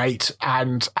is great,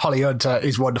 and Holly Hunter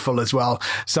is wonderful as well.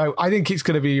 So I think it's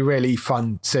going to be a really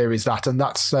fun series, that, and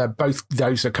that's both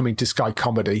those are coming to Sky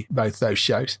Comedy, both those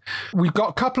shows. We've got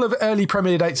a couple of early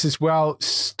premiere dates as well.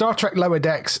 Star Trek Lower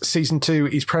Decks Season 2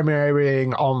 is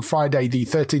premiering on Friday, the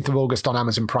 13th of August on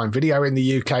Amazon Prime Video in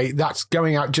the UK. That's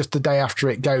going out just the day after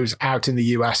it goes out in the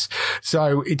US.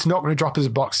 So it's not going to drop as a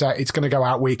box set. It's going to go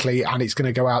out weekly, and it's going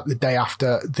to go out the day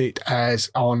after it airs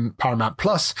on Paramount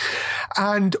Plus.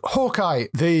 And Hawkeye,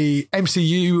 the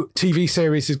MCU TV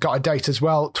series, has got a date as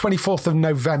well. 24th of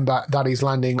November, that is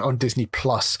landing on Disney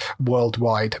Plus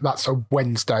worldwide. That's a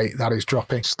Wednesday that is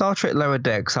dropping. Star Trek Lower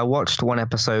Decks, I watched one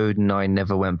episode and I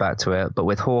never went back to it. But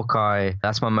with Hawkeye,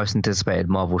 that's my most anticipated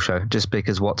Marvel show, just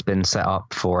because what's been set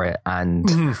up for it,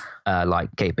 and like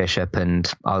Kate Bishop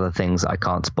and other things I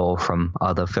can't spoil from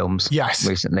other films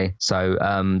recently. So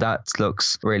that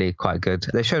looks really quite good.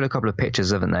 They showed a couple of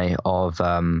pictures, haven't they, of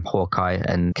Hawkeye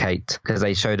and Kate, because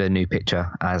they showed a new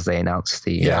picture as they announced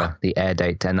the air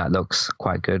date, and that looks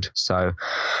quite good. So,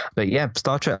 but yeah,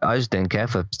 Star Trek, I just didn't care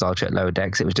for Star Trek Lower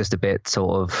Decks. It was just a bit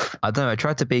sort of, I don't know, I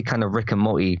tried to be kind of Rick and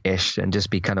Morty-ish and just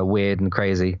be kind of weird and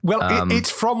crazy. Well,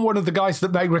 it's from one of the guys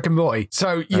that made Rick and Morty,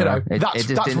 so you know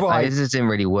that's why it just didn't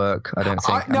really work. I don't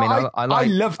think. I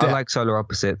loved it. I like Solar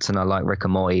Opposites and I like Rick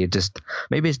and Morty. It just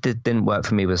maybe it didn't work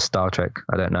for me with Star Trek.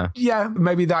 I don't know. Yeah,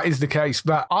 maybe that is the case,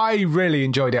 but I really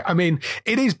enjoyed it. I mean,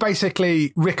 it is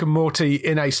basically Rick and Morty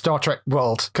in a Star Trek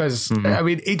world, because I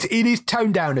mean it is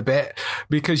toned down a bit,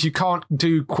 because you can't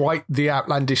do quite the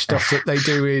outlandish stuff that they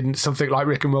do in something like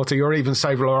Rick and Morty or even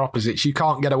Solar Opposites. You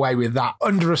can't get away with that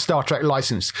under a Star Trek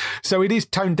license. So it is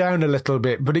toned down a little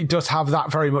bit, but it does have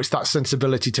that very much that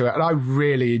sensibility to it. And I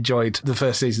really enjoyed the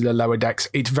first season of Lower Decks.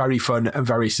 It's very fun and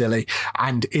very silly,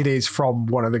 and it is from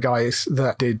one of the guys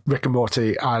that did Rick and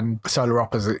Morty and Solar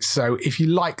Opposites. So if you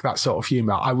like that sort of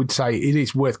humour, I would say it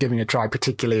is worth giving a try,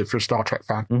 particularly if you're a Star Trek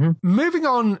fan. Moving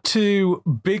on to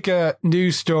bigger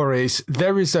news stories,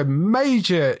 there is a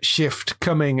major shift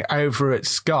coming over at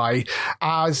Sky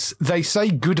as they say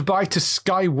goodbye to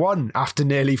Sky One after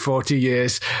nearly 40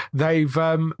 years. They've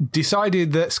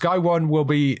decided that Sky One will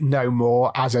be no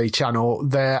more as a channel.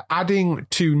 They're adding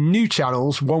 2 new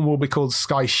channels. One will be called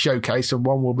Sky Showcase and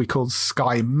one will be called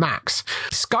Sky Max.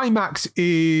 Sky Max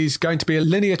is going to be a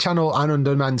linear channel and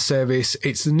on-demand service.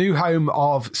 It's the new home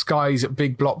of Sky's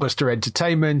big blockbuster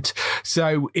entertainment.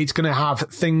 So it's going to have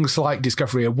things like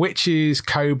Discovery of Witches,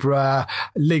 Cobra,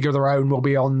 League of Their Own will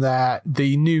be on there.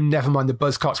 The new Nevermind the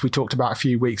Buzzcocks we talked about a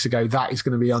few weeks ago, that is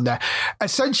going to be on there.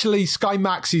 Essentially, Sky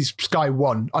Max is Sky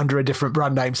One under a different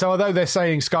brand name. So although they're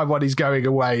saying Sky One is going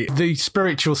away, the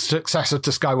spiritual successor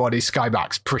to Sky One is Sky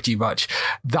Max, pretty much.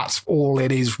 That's all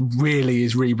it is, really,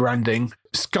 is rebranding.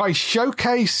 Sky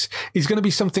Showcase is going to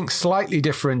be something slightly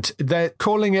different. They're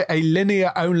calling it a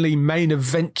linear-only main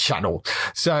event channel.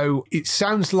 So it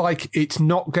sounds like it's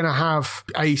not going to have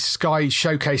a Sky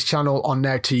Showcase channel on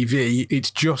Now TV. It's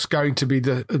just going to be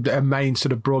a main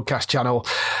sort of broadcast channel.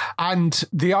 And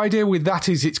the idea with that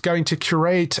is it's going to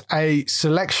curate a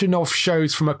selection of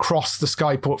shows from across the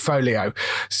Sky portfolio.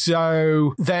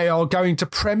 So they are going to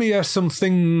premiere some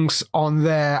things on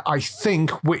there, I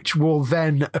think, which will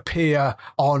then appear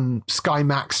on Sky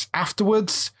Max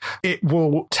afterwards. It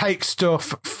will take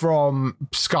stuff from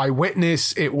Sky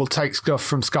Witness. It will take stuff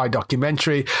from Sky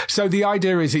Documentary. So the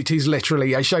idea is it is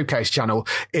literally a showcase channel.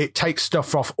 It takes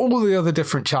stuff off all the other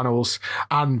different channels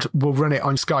and will run it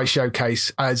on Sky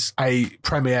Showcase as a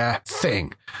premiere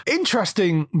thing.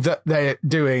 Interesting that they're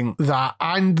doing that,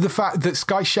 and the fact that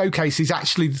Sky Showcase is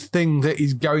actually the thing that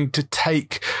is going to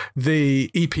take the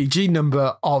EPG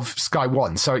number of Sky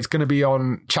One. So it's going to be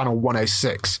on channel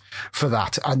 106 for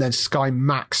that. And then Sky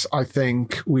Max, I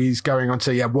think, is going on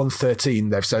to 113.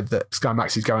 They've said that Sky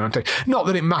Max is going on to. Not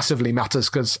that it massively matters,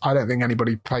 because I don't think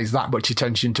anybody pays that much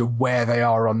attention to where they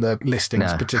are on the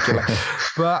listings particularly.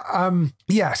 But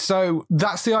so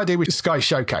that's the idea with Sky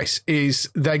Showcase, is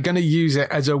they're going to use it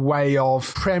as a way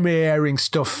of premiering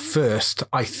stuff first,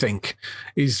 I think,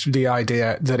 is the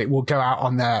idea, that it will go out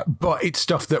on there, but it's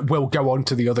stuff that will go on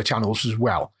to the other channels as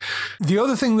well. The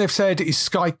other thing they've said is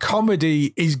Sky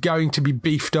Comedy is going to be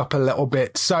beefed up a little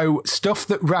bit. So So stuff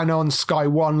that ran on Sky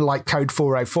One, like Code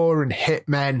 404 and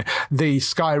Hitmen, the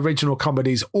Sky original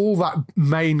comedies, all that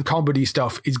main comedy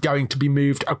stuff is going to be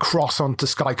moved across onto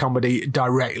Sky Comedy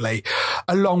directly,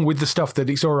 along with the stuff that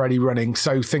it's already running.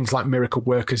 So things like Miracle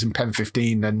Workers and Pen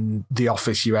 15 and The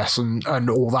Office US and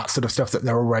all that sort of stuff that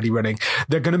they're already running.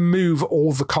 They're going to move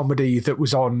all the comedy that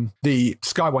was on the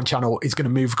Sky One channel is going to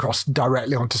move across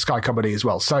directly onto Sky Comedy as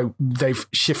well. So they've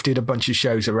shifted a bunch of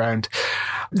shows around.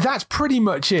 That's pretty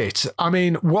much it. I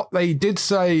mean, what they did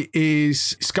say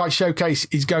is Sky Showcase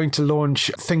is going to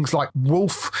launch things like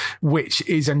Wolf, which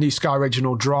is a new Sky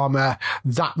original drama.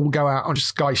 That will go out on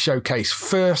Sky Showcase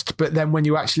first, but then when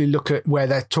you actually look at where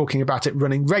they're talking about it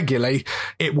running regularly,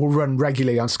 it will run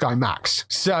regularly on Sky Max.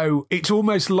 So it's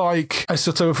almost like a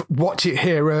sort of watch it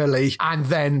here early, and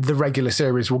then the regular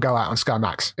series will go out on Sky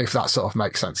Max, if that sort of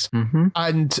makes sense. Mm-hmm.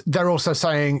 And they're also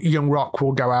saying Young Rock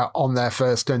will go out on there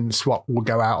first and SWAT will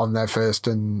go out on there first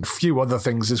and a few other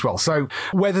things as well. So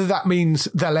whether that means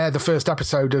they'll air the first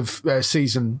episode of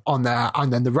season on there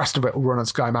and then the rest of it will run on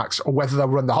Sky Max, or whether they'll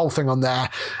run the whole thing on there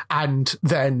and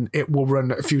then it will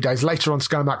run a few days later on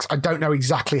Sky Max, I don't know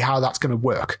exactly how that's going to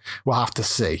work. We'll have to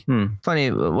see. Funny,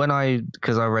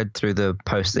 because I read through the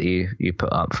post that you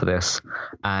put up for this,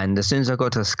 and as soon as I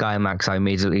got to Sky Max, I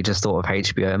immediately just thought of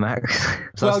HBO Max.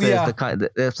 Plus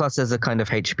there's a kind of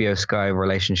HBO Sky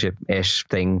relationship-ish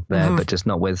thing there, but just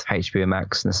not with HBO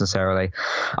Max necessarily.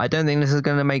 I don't think this is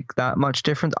going to make that much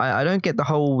difference. I don't get the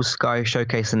whole Sky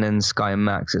Showcase and then Sky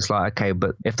Max. It's like, okay,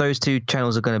 but if those two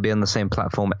channels are going to be on the same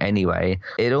platform anyway,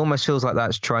 it almost feels like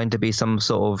that's trying to be some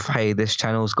sort of, hey, this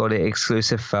channel's got it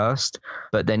exclusive first,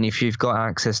 but then if you've got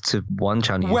access to one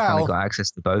channel, you've kind of got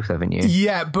access to both, haven't you?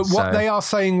 Yeah, but what they are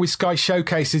saying with Sky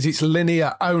Showcase is it's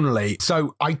linear only.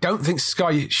 So I don't think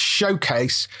Sky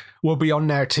Showcase will be on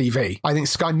Now TV. I think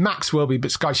Sky Max will be, but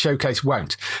Sky Showcase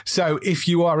won't. So if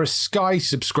you are a Sky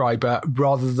subscriber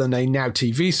rather than a Now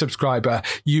TV subscriber,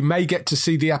 you may get to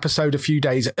see the episode a few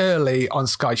days early on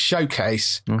Sky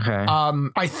Showcase. Okay.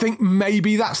 I think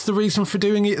maybe that's the reason for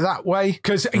doing it that way.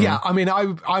 Because, I mean,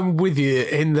 I'm with you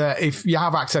in that if you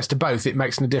have access to both, it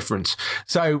makes no difference.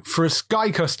 So for a Sky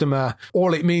customer,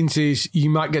 all it means is you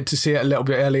might get to see it a little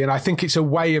bit early. And I think it's a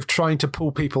way of trying to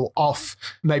pull people off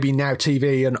maybe Now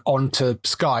TV and onto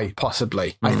Sky,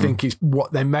 possibly. I think is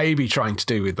what they may be trying to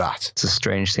do with that. It's a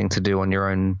strange thing to do on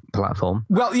your own platform.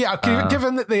 Well, yeah,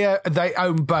 given that they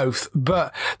own both,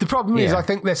 but the problem is I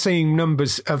think they're seeing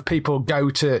numbers of people go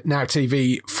to Now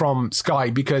TV from Sky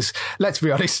because, let's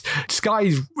be honest, Sky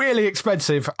is really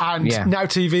expensive and Now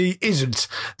TV isn't.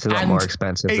 It's a lot more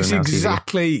expensive than Now TV.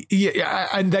 Exactly, yeah,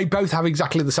 and they both have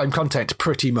exactly the same content,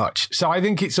 pretty much. So I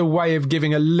think it's a way of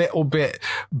giving a little bit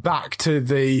back to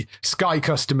the Sky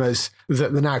customers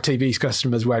that the Now TV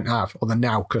customers won't have, or the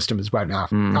Now customers won't have.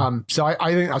 So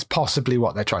I think that's possibly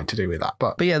what they're trying to do with that.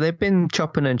 But yeah, they've been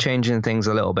chopping and changing things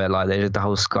a little bit. Like they did the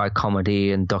whole Sky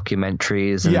Comedy and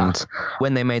documentaries, and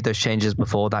when they made those changes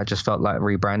before, that just felt like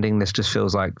rebranding. This just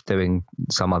feels like doing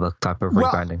some other type of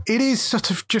rebranding. Well, it is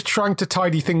sort of just trying to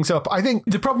tidy things up. I think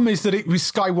the problem is that it was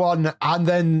Sky One, and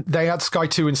then they had Sky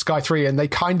 2 and Sky 3, and they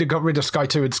kind of got rid of Sky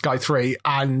 2 and Sky 3,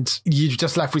 and you've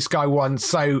just left with Sky 1.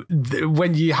 So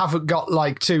when you haven't got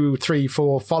like 2, 3,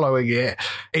 4 following it,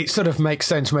 it sort of makes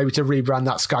sense maybe to rebrand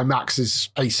that Sky Max as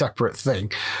a separate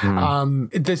thing.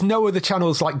 There's no other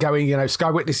channels like going, Sky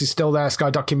Witness is still there, Sky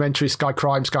Documentary, Sky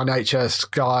Crime, Sky Nature,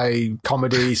 Sky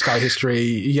Comedy, Sky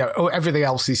History, everything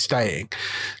else is staying.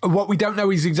 What we don't know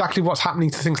is exactly what's happening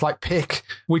to things like Pick,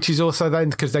 which is also then,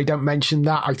 because they don't mention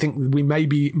that, I think we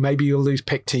maybe you'll lose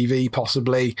Pick TV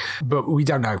possibly, but we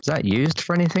don't know. Is that used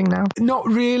for anything now? Not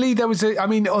really. There was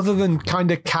other than kind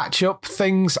of catch up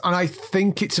things, and I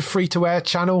think it's a free-to-air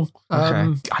channel.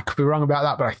 I could be wrong about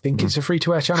that, but I think it's a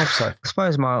free-to-air channel. So I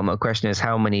suppose my question is,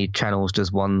 how many channels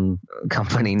does one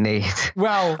company need?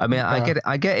 Well, I mean,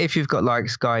 I get if you've got like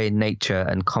Sky Nature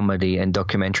and Comedy and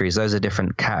documentaries, those are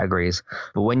different categories.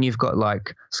 But when you've got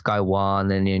like Sky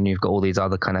One and then you've got all these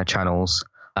other kind of channels,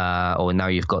 or now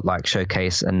you've got like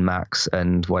Showcase and Max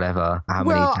and whatever. How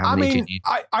many do you need?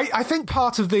 I think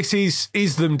part of this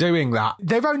is them doing that.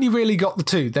 They've only really got the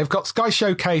two. They've got Sky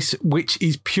Showcase, which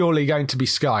is purely going to be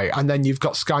Sky, and then you've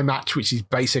got Sky Match, which is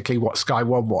basically what Sky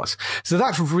One was. So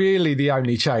that's really the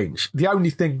only change. The only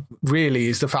thing really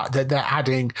is the fact that they're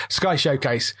adding Sky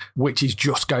Showcase, which is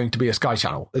just going to be a Sky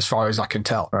channel, as far as I can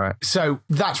tell. Right. So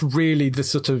that's really the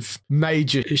sort of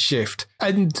major shift.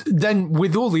 And then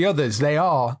with all the others, they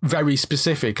are are very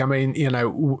specific. I mean, you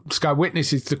know, Sky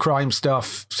Witness is the crime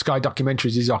stuff, Sky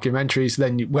Documentaries is documentaries,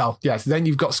 then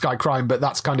you've got Sky Crime, but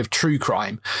that's kind of true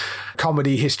crime,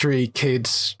 comedy, history,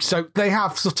 kids. So they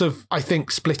have sort of, I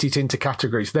think, split it into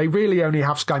categories. They really only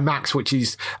have Sky Max, which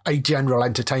is a general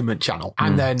entertainment channel.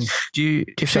 And then do you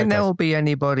think there will be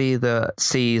anybody that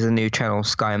sees a new channel,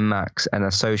 Sky Max, and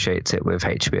associates it with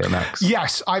HBO Max?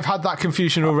 Yes, I've had that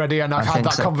confusion already, and I've had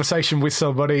that conversation with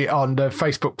somebody on the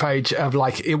Facebook page of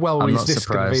like, is this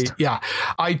going to be? Yeah,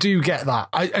 I do get that.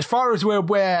 As far as we're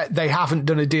aware, they haven't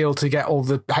done a deal to get all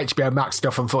the HBO Max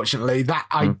stuff, unfortunately.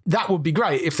 That would be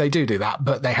great if they do that,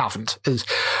 but they haven't.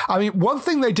 I mean, one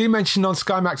thing they do mention on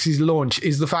Sky Max's launch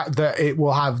is the fact that it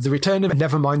will have the return of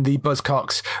Nevermind the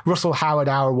Buzzcocks, Russell Howard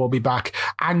Hour will be back,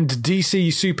 and DC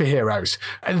superheroes.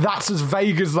 And that's as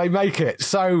vague as they make it.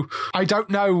 So I don't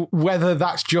know whether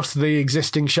that's just the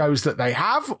existing shows that they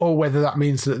have, or whether that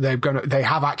means that they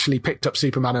have actually picked up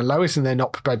Superman and Lois and they're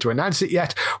not prepared to announce it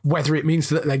yet, whether it means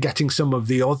that they're getting some of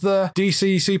the other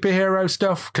DC superhero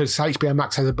stuff, because HBO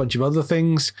Max has a bunch of other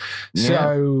things.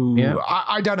 So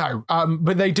I don't know.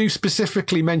 But they do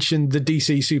specifically mention the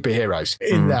DC superheroes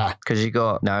in there. Because you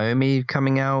got Naomi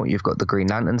coming out, you've got the Green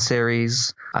Lantern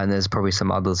series, and there's probably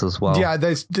some others as well. Yeah,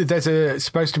 there's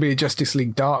supposed to be a Justice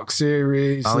League Dark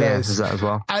series. Oh, yeah, there's that as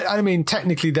well. I mean,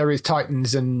 technically there is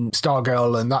Titans and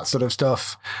Stargirl and that sort of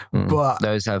stuff, but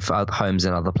those have homes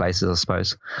in other places, I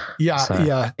suppose.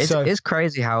 Yeah. It's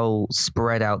crazy how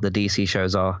spread out the DC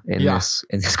shows are in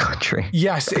this country.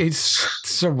 Yes, it's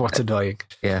somewhat annoying.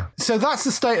 Yeah. So that's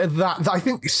the state of that. I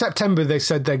think September they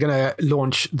said they're going to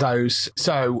launch those.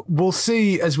 So we'll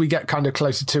see as we get kind of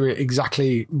closer to it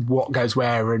exactly what goes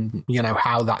where and, you know,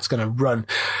 how that's going to run.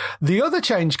 The other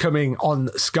change coming on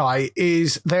Sky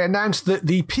is they announced that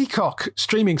the Peacock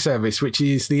streaming service, which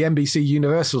is the NBC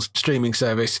Universal streaming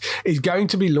service, is going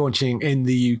to be launching in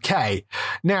the UK.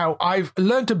 Now, I've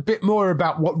learned a bit more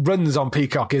about what runs on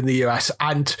Peacock in the US,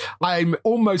 and I'm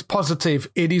almost positive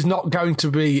it is not going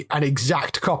to be an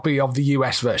exact copy of the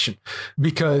US version,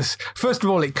 because first of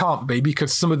all, it can't be,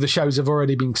 because some of the shows have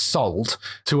already been sold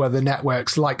to other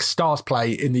networks. Like Stars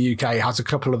Play in the UK has a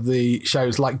couple of the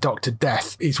shows, like Dr.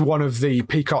 Death is one of the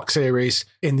Peacock series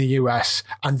in the US,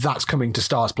 and that's coming to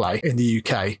Stars Play in the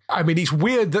UK. I mean, it's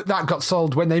weird that got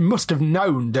sold when they must have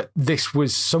known that this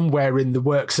was somewhere in the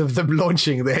works of them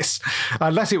launching this,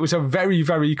 unless it was a very,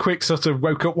 very quick sort of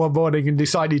woke up one morning and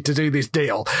decided to do this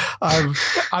deal,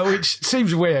 which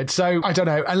seems weird. So I don't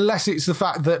know, unless it's the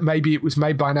fact that maybe it was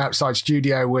made by an outside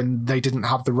studio and they didn't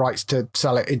have the rights to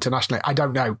sell it internationally. I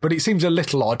don't know, but it seems a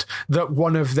little odd that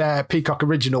one of their Peacock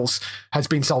originals has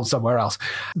been sold somewhere else.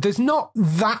 There's not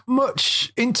that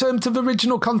much in terms of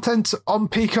original content on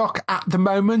Peacock at the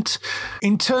moment.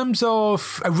 In terms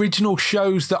of original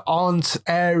shows that aren't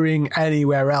airing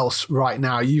anywhere else right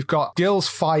now, you've got Girls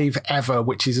 5 Ever,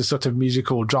 which is a sort of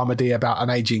musical dramedy about an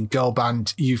aging girl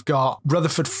band. You've got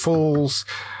Rutherford Falls,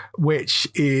 which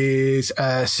is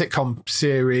a sitcom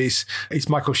series. It's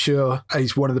Michael Schur.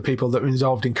 He's one of the people that were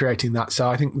involved in creating that. So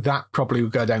I think that probably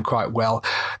would go down quite well.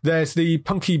 There's the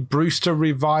Punky Brewster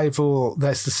revival.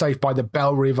 There's the Saved by the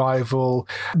Bell revival.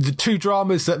 The two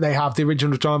dramas that they have, the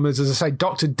original dramas, as I say,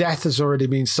 Dr. Death has already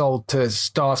been sold to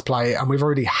Stars Play, and we've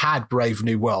already had Brave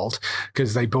New World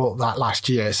because they bought that last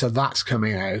year. So that's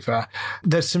coming over.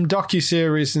 There's some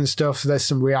docuseries and stuff. There's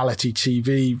some reality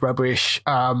TV rubbish.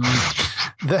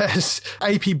 There's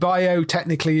AP Bio,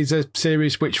 technically, is a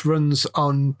series which runs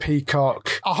on Peacock.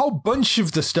 A whole bunch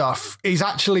of the stuff is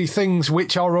actually things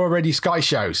which are already Sky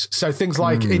shows. So things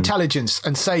like Intelligence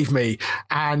and Save Me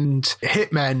and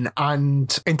Hitmen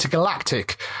and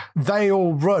Intergalactic, they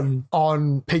all run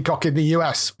on Peacock in the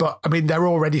US, but I mean, they're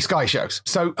already Sky shows.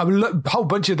 So a whole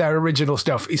bunch of their original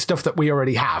stuff is stuff that we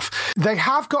already have. They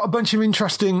have got a bunch of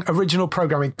interesting original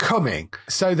programming coming.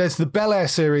 So there's the Bel Air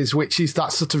series, which is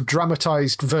that sort of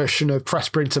dramatized version of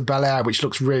Fresh Prince of Bel Air, which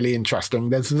looks really interesting.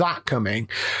 There's that coming.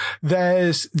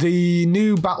 There's the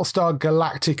new Battlestar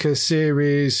Galactica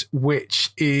series,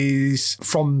 which is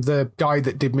from the guy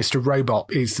that did Mr.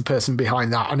 Robot, is the person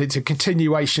behind that. And it's a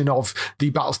continuation of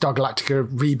the Battlestar Galactica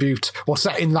reboot, or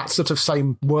set in that sort of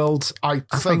same world, I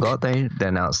think. Forgot they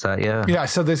announced that, yeah. Yeah,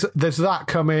 so there's that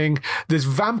coming. There's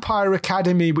Vampire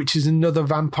Academy, which is another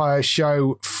vampire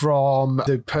show from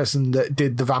the person that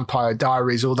did the Vampire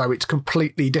Diaries, although it's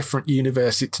completely completely different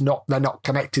universe. They're not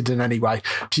connected in any way.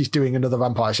 She's doing another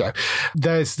vampire show.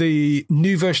 There's the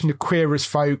new version of Queer as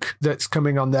Folk that's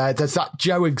coming on there. There's that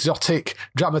Joe Exotic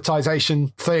dramatization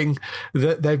thing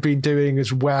that they've been doing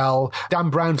as well. Dan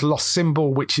Brown's Lost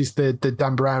Symbol, which is the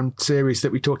Dan Brown series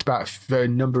that we talked about a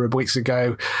number of weeks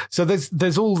ago. So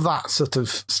there's all that sort of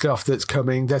stuff that's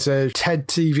coming. There's a TED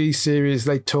TV series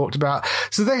they talked about.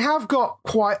 So they have got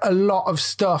quite a lot of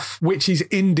stuff which is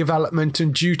in development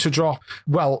and due to drop.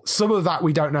 Well, some of that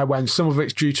we don't know when. Some of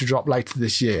it's due to drop later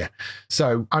this year.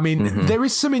 So, I mean, there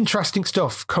is some interesting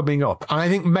stuff coming up. And I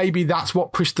think maybe that's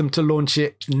what pushed them to launch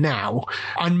it now.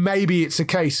 And maybe it's a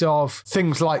case of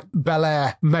things like Bel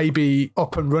Air may be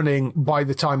up and running by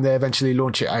the time they eventually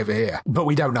launch it over here. But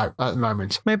we don't know at the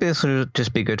moment. Maybe this would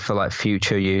just be good for like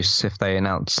future use if they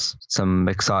announce some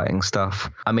exciting stuff.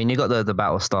 I mean, you got the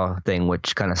Battlestar thing,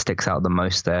 which kind of sticks out the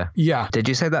most there. Yeah. Did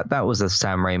you say that was a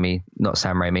not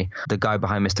Sam Raimi, the guy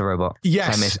behind Mr. Robot?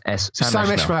 Yes. Sam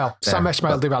Esmail. Sam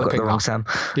Esmail developing the wrong that. Sam.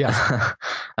 Yeah.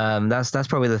 That's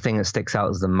probably the thing that sticks out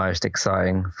as the most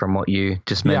exciting from what you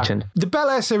just mentioned. The Bel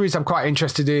Air series I'm quite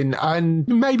interested in, and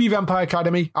maybe Vampire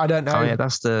Academy. I don't know. Oh yeah,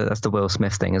 that's the Will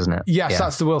Smith thing, isn't it? Yes,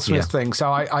 that's the Will Smith thing.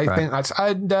 So I think that's,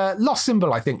 and Lost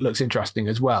Symbol I think looks interesting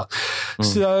as well.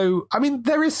 So I mean,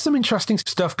 there is some interesting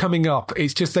stuff coming up.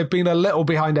 It's just they've been a little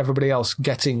behind everybody else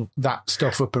getting that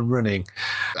stuff up and running.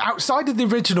 Outside of the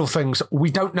original things, we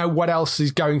don't know what else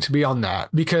is going to be on there,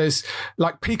 because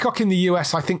like Peacock in the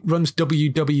US I think runs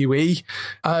WWE,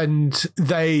 and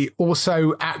they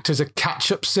also act as a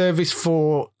catch-up service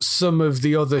for some of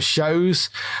the other shows.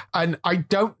 And I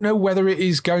don't know whether it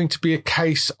is going to be a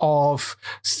case of,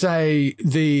 say,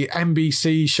 the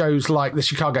NBC shows like the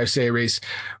Chicago series,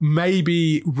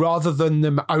 maybe rather than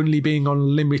them only being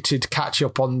on limited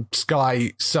catch-up on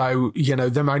Sky, so, you know,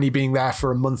 them only being there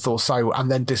for a month or so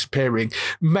and then disappearing,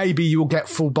 maybe you'll get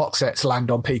full box sets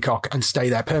land on Peacock and stay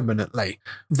there permanently.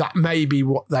 That may be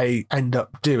what they end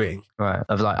up doing. Right,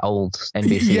 of like old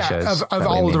NBC shows. Of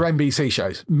older NBC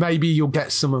shows. Maybe you'll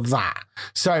get some of that.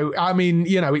 So, I mean,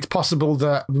 you know, it's possible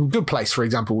that Good Place, for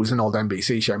example, was an old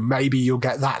NBC show. Maybe you'll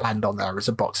get that land on there as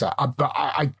a box set. But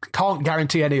I can't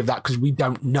guarantee any of that because we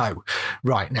don't know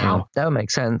right now. That would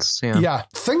make sense. Yeah.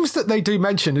 Things that they do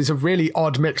mention is a really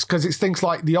odd mix, because it's things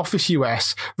like The Office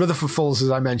US, Rutherford Falls,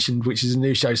 as I mentioned, which is a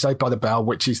new show, Saved by the Bell,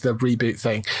 which is the reboot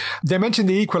thing. They mentioned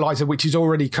The Equalizer, which is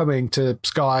already coming to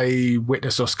Sky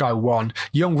Witness or Sky One.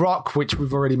 Young Rock, which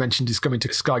we've already mentioned, is coming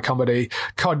to Sky Comedy.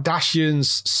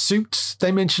 Kardashian's Suits,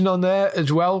 they mentioned on there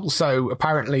as well. So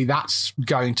apparently that's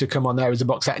going to come on there as a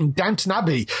box set. And Downton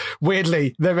Abbey,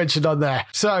 weirdly, they're mentioned on there.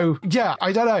 So yeah,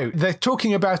 I don't know. They're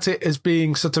talking about it as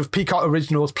being sort of Peacock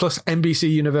Originals plus NBC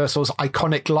Universal's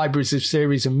iconic libraries of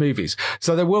series and movies.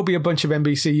 So there will be a bunch of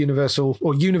NBC Universal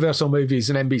or Universal movies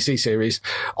and NBC series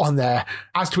on there.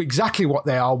 As to exactly what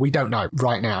they are, we don't know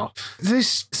right now.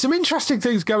 There's some interesting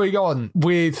things going on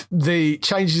with the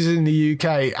changes in the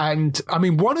UK. And I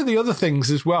mean, one of the other things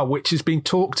as well, which has been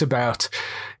talked about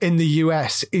in the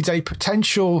US, is a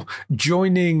potential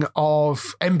joining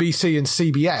of NBC and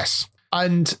CBS.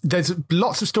 And there's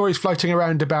lots of stories floating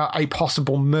around about a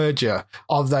possible merger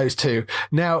of those two.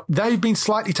 Now, they've been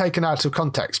slightly taken out of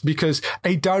context because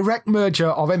a direct merger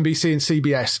of NBC and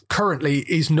CBS currently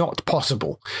is not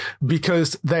possible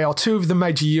because they are two of the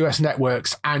major US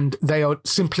networks and they are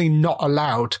simply not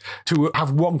allowed to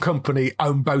have one company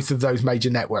own both of those major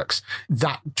networks.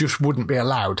 That just wouldn't be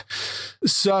allowed.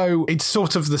 So it's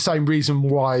sort of the same reason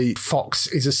why Fox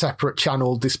is a separate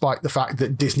channel, despite the fact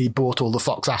that Disney bought all the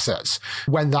Fox assets.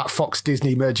 When that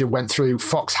Fox-Disney merger went through,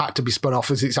 Fox had to be spun off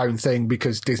as its own thing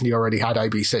because Disney already had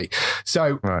ABC.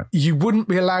 So you wouldn't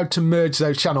be allowed to merge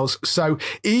those channels. So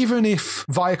even if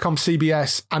Viacom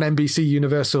CBS and NBC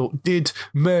Universal did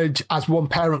merge as one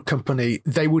parent company,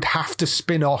 they would have to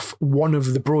spin off one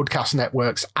of the broadcast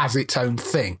networks as its own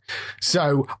thing.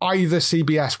 So either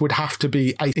CBS would have to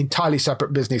be an entirely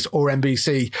separate business, or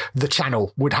NBC, the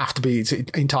channel, would have to be its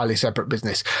entirely separate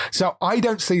business. So I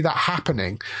don't see that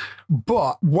happening.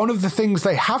 But one of the things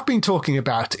they have been talking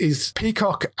about is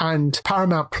Peacock and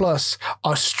Paramount Plus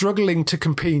are struggling to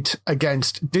compete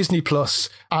against Disney Plus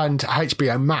and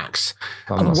HBO Max.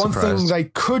 And one thing they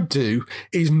could do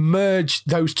is merge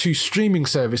those two streaming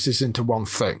services into one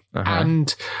thing.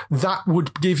 And that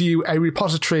would give you a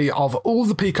repository of all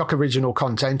the Peacock original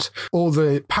content, all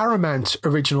the Paramount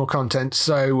original content.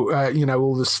 So,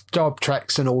 all the Star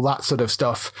Treks and all that sort of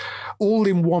stuff, all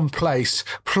in one place,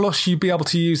 plus you'd be able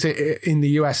to use it in the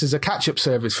US as a catch-up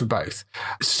service for both.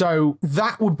 So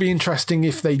that would be interesting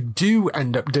if they do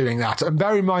end up doing that. And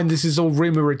bear in mind, this is all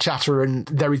rumour and chatter, and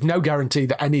there is no guarantee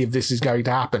that any of this is going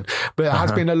to happen. But there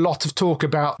has been a lot of talk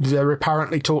about, there are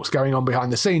apparently talks going on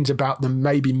behind the scenes about them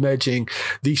maybe merging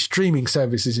these streaming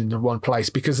services into one place,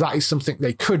 because that is something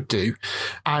they could do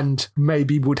and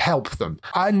maybe would help them.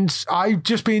 And I'd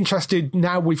just be interested,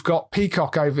 now we've got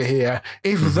Peacock over here,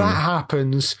 if that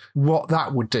happens, what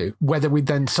that would do. Whether we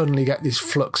then suddenly get this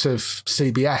flux of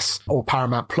CBS or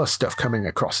Paramount Plus stuff coming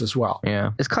across as well.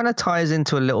 Yeah. It kind of ties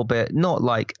into a little bit, not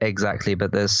like exactly,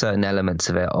 but there's certain elements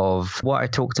of it, of what I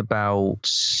talked about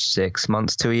 6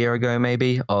 months to a year ago,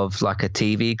 maybe, of like a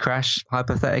TV crash,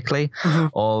 hypothetically,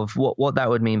 of what that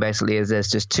would mean basically is there's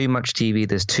just too much TV,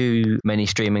 there's too many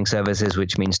streaming services,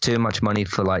 which means too much money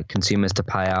for like consumers to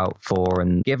pay out for.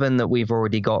 And given that we've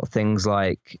already got things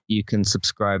like you can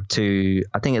subscribe to,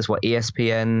 I think it's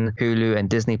ESPN, Hulu, and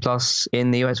Disney Plus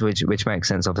in the US, which makes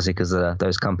sense obviously because of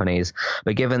those companies.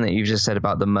 But given that you've just said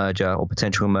about the merger or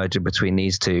potential merger between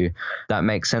these two, that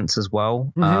makes sense as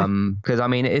well. Because I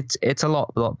mean, it's a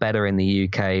lot better in the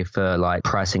UK for like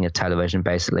pricing of television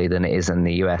basically than it is in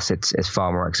the US. It's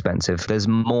far more expensive. There's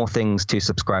more things to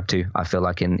subscribe to, I feel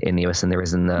like, in the US than there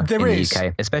is in the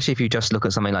UK. Especially if you just look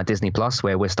at something like Disney Plus,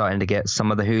 where we're starting to get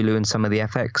some of the Hulu and some of the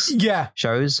FX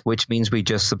shows, which means we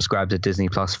just subscribe to Disney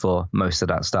Plus for most of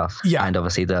that stuff. Yeah. And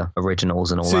obviously the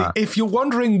originals and all that. If you're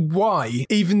wondering why,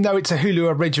 even though it's a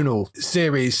Hulu original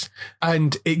series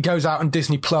and it goes out on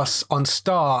Disney Plus on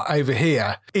Star over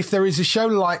here, if there is a show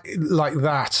like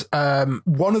that,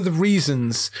 one of the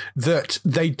reasons that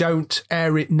they don't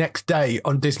air it next day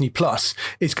on Disney Plus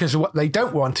is because what they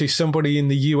don't want is somebody in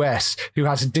the US who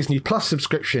has a Disney Plus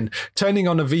subscription turning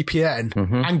on a VPN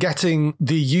and getting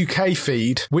the UK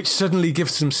feed, which suddenly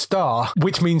gives them Star,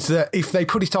 which means that if they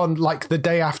put it on like the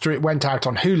day after it went out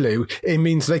on Hulu, it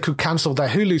means they could cancel their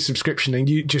Hulu subscription and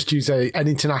just use an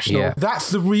international. Yeah.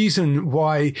 That's the reason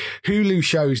why Hulu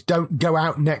shows don't go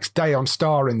out next day on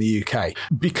Star in the UK,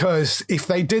 because if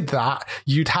they did that,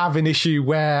 you'd have an issue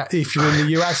where if you're in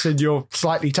the US and you're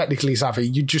slightly technically savvy,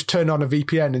 you just turn on a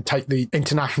VPN and take the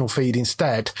international feed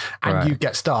instead, and you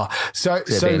get Star. So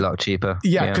it'd be a lot cheaper.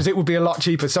 Yeah, because it would be a lot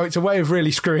cheaper. So it's a way of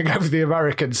really screwing over the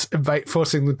Americans and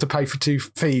forcing them to pay for two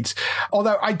feeds.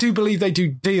 Although I do believe they do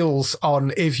deals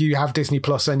on if you have Disney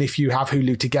Plus and if you have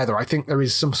Hulu together. I think there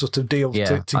is some sort of deal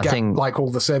to get like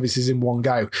all the services in one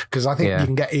go, because I think you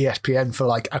can get ESPN for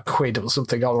like $1 or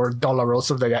something, or $1 or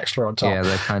something extra on top. Yeah,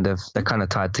 they're kind of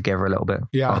tied together a little bit,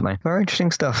 aren't they? Very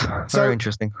interesting stuff. Very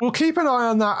interesting. We'll keep an eye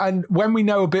on that, and when we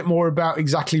know a bit more about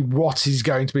exactly what is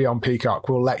going to be on Peacock,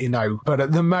 we'll let you know. But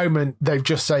at the moment, they've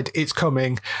just said it's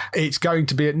coming. It's going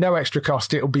to be at no extra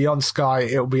cost. It'll be on Sky.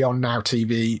 It'll be on Now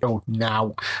TV or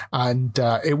Now, and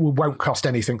it won't cost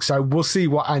anything. So we'll see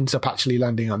what ends up actually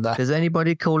landing on there. Does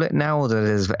anybody call it Now, or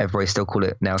does everybody still call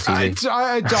it Now TV?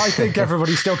 I think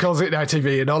everybody still calls it Now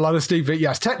TV, in all honesty. But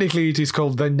yes, technically it is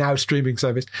called the Now streaming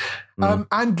service.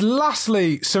 And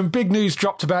lastly, some big news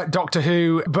dropped about Doctor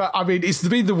Who, but I mean, it's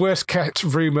been the worst kept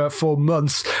rumour for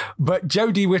months, but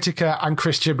Jodie Whittaker and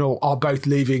Chris Chibnall are both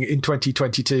leaving in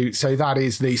 2022. So that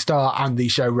is the star and the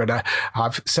showrunner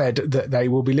have said that they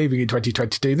will be leaving in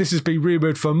 2022. This has been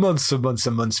rumoured for months and months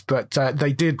and months, but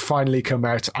they did finally come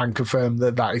out and confirm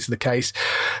that that is the case.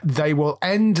 They will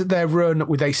end their run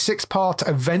with a 6-part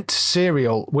event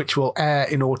serial, which will air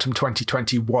in autumn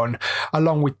 2021,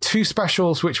 along with 2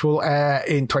 specials, which will air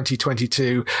in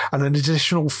 2022, and an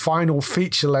additional final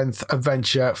feature-length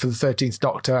adventure for the 13th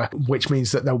Doctor, which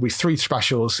means that there will be 3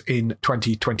 specials in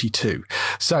 2022.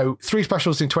 So 3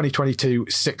 specials in 2022,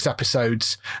 6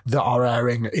 episodes that are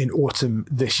airing in autumn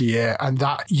this year. And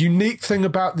that unique thing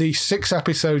about the 6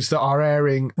 episodes that are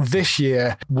airing this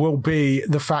year will be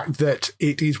the fact that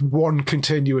it is one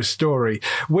continuous story,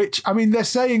 which, I mean, they're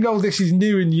saying, oh, this is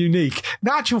new and unique. In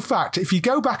actual fact, if you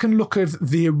go back and look at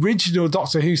the original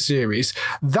Doctor Who series,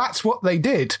 that's what they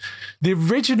did. The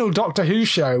original Doctor Who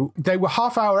show, they were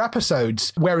half-hour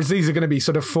episodes, whereas these are going to be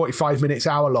sort of 45 minutes,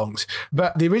 hour-longs.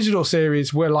 But the original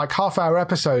series were like half-hour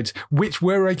episodes, which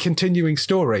were a continuing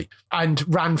story and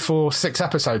ran for 6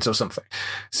 episodes or something.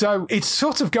 So it's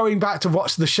sort of going back to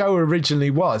what the show originally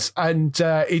was, and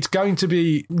it's going to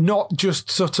be not just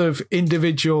sort of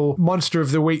individual Monster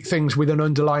of the Week things with an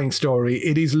underlying story.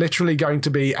 It is literally going to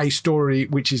be a story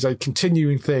which is a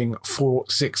continuing thing for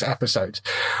 6 episodes,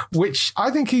 which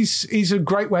I think is a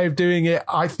great way of doing it.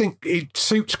 I think it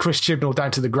suits Chris Chibnall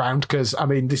down to the ground, because, I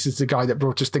mean, this is the guy that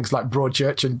brought us things like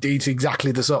Broadchurch, and it's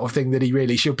exactly the sort of thing that he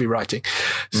really should be writing.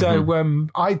 So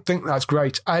I think that's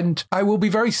great. And I will be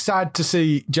very sad sad to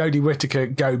see Jodie Whittaker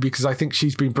go because I think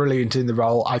she's been brilliant in the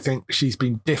role. I think she's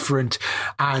been different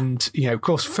and, of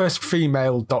course, first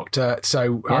female Doctor.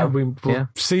 So we'll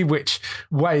see which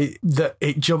way that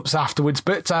it jumps afterwards.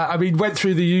 But, went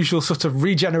through the usual sort of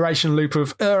regeneration loop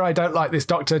of, I don't like this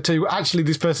Doctor, to actually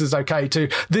this person's okay, to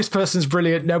this person's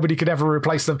brilliant, nobody could ever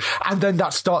replace them. And then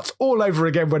that starts all over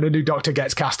again when a new Doctor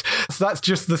gets cast. So that's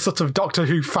just the sort of Doctor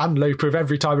Who fan loop of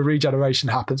every time a regeneration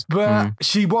happens. But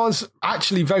she was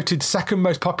actually voted second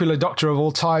most popular Doctor of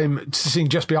all time, sitting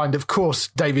just behind, of course,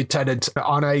 David Tennant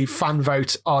on a fan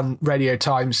vote on Radio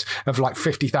Times of like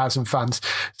 50,000 fans.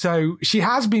 So she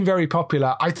has been very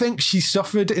popular. I think she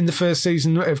suffered in the first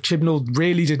season of Chibnall,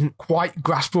 really didn't quite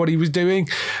grasp what he was doing.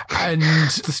 And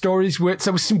the stories were,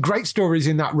 there were some great stories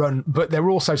in that run, but there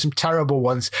were also some terrible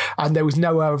ones. And there was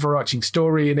no overarching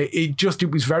story. And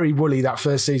it was very woolly that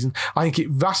first season. I think it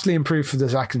vastly improved for the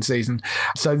second season.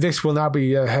 So this will now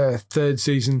be her third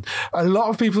season. A lot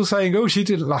of people saying, she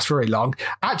didn't last very long.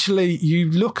 Actually, you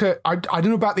look at, I don't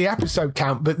know about the episode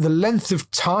count, but the length of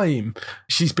time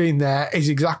she's been there is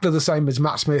exactly the same as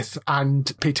Matt Smith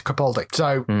and Peter Capaldi.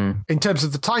 So in terms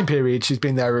of the time period, she's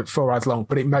been there for as long,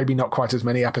 but it may be not quite as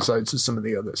many episodes as some of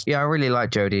the others. Yeah, I really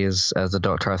like Jodie as the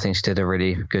Doctor. I think she did a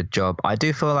really good job. I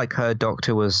do feel like her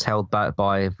Doctor was held back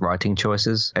by writing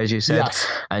choices, as you said,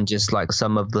 and just like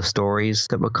some of the stories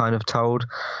that were kind of told.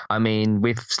 I mean,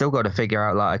 we've still got to figure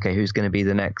out, like, okay, who's going to be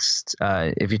the next,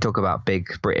 if you talk about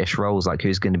big British roles, like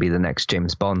who's going to be the next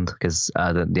James Bond, because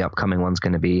the upcoming one's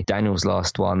going to be Daniel's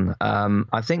last one.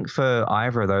 I think for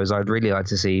either of those, I'd really like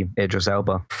to see Idris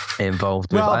Elba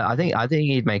involved. I think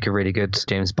he'd make a really good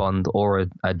James Bond or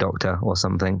a Doctor or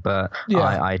something, but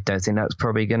I don't think that's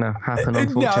probably going to happen,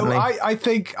 unfortunately. No, I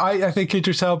think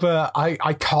Idris Elba,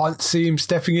 I can't see him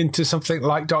stepping into something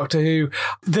like Doctor Who.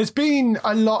 There's been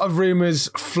a lot of rumours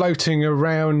floating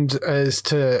around as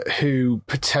to who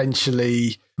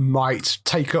potentially might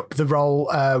take up the role.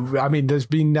 There's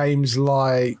been names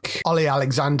like Ollie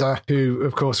Alexander, who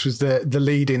of course was the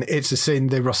lead in It's a Sin,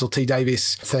 the Russell T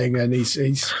Davies thing, and he's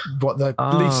the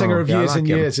lead singer of Years and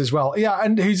Years as well. Yeah,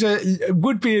 and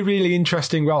would be a really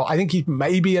interesting role. I think he's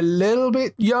maybe a little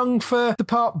bit young for the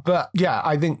part, but yeah,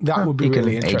 I think that would be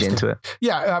really interesting. Age into it.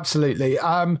 Yeah, absolutely.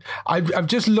 I've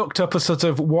just looked up a sort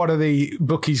of what are the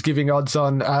bookies giving odds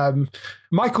on.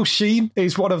 Michael Sheen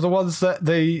is one of the ones that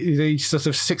the sort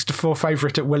of 6-4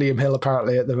 favourite at William Hill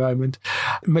apparently at the moment.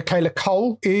 Michaela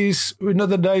Cole is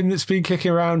another name that's been kicking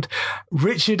around.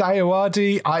 Richard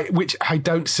Ayoade, which I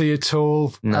don't see at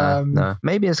all. No.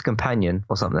 Maybe as a companion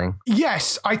or something.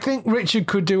 Yes, I think Richard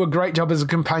could do a great job as a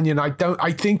companion.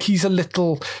 I think he's a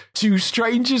little too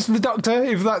strange as the Doctor,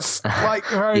 if that's like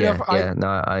fair enough.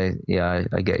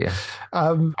 I get you.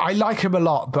 I like him a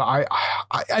lot, but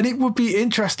and it would be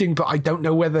interesting, but I don't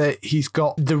know whether he's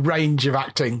got the range of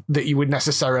acting that you would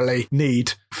necessarily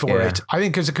need for it. I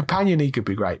think as a companion he could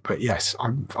be great, but yes,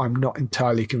 I'm not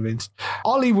entirely convinced.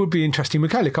 Ollie would be interesting.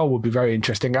 Michaela Cole would be very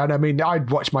interesting, and I mean, I'd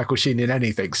watch Michael Sheen in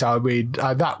anything, so I mean,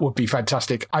 that would be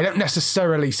fantastic. I don't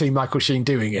necessarily see Michael Sheen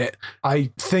doing it. I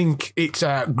think it's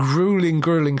a grueling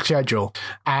schedule,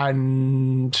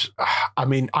 and I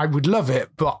mean, I would love it,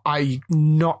 but I'm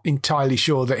not entirely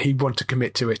sure that he'd want to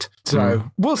commit to it.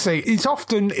 So we'll see.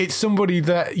 It's somebody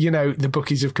that, the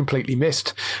bookies have completely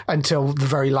missed until the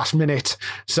very last minute.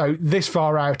 So this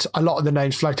far out, a lot of the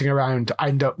names floating around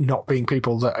end up not being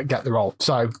people that get the role.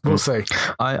 So we'll see.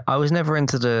 I was never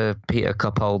into the Peter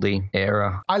Capaldi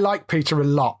era. I like Peter a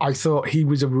lot. I thought he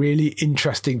was a really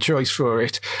interesting choice for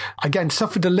it. Again,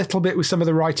 suffered a little bit with some of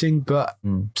the writing, but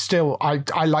still,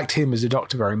 I liked him as a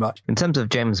Doctor very much. In terms of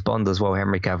James Bond as well,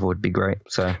 Henry Cavill would be great.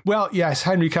 So, well, yes,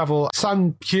 Henry Cavill.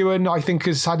 Sam Heughan, I think,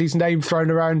 has had his name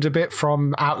thrown around a bit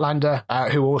from Outlander,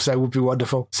 who also would be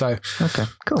wonderful. So, okay,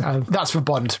 cool. That's for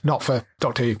Bond, not for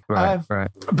Doctor Who. Right.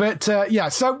 But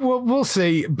so we'll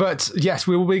see. But yes,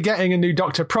 we will be getting a new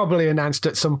Doctor probably announced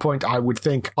at some point, I would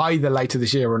think, either later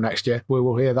this year or next year. We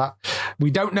will hear that. We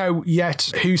don't know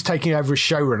yet who's taking over as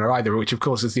showrunner either, which of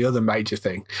course is the other major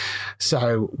thing.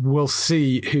 So we'll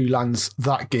see who lands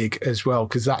that gig as well,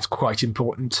 because that's quite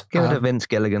important. Give it to Vince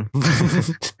Gilligan.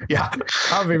 Yeah,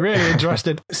 I'll be really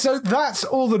interested. So that's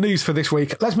all the news for this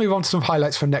week. Let's move on to some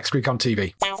highlights for next week on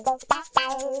TV.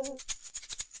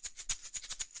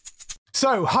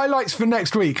 So, highlights for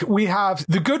next week. We have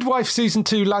The Good Wife Season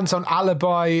 2 lands on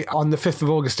Alibi on the 5th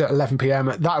of August at 11 p.m.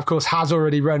 That, of course, has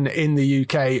already run in the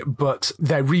UK, but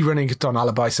they're rerunning it on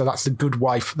Alibi. So that's The Good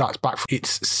Wife. That's back for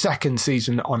its second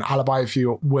season on Alibi if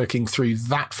you're working through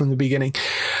that from the beginning.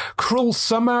 Cruel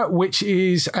Summer, which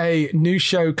is a new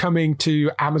show coming to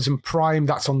Amazon Prime.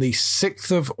 That's on the 6th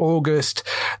of August.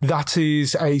 That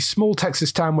is a small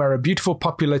Texas town where a beautiful,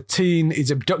 popular teen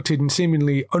is abducted and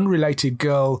seemingly unrelated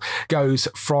girl goes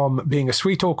from being a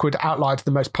sweet, awkward outlier to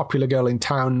the most popular girl in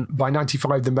town, by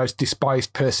 95 the most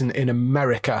despised person in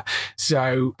America.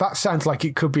 So that sounds like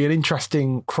it could be an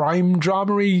interesting crime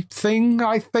drama-y thing,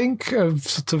 I think, of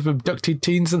sort of abducted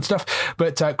teens and stuff.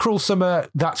 But Cruel Summer,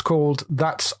 that's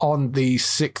on the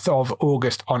 6th of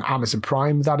August on Amazon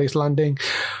Prime. That is landing.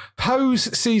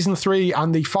 Pose Season 3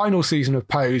 and the final season of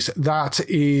Pose, that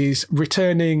is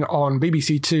returning on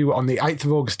BBC Two on the 8th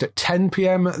of August at 10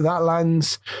 p.m. That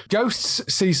lands. Ghosts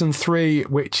Season 3,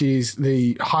 which is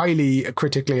the highly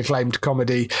critically acclaimed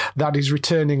comedy, that is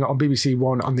returning on BBC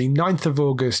One on the 9th of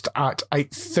August at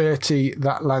 8:30.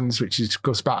 That lands, which is, of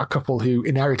course, about a couple who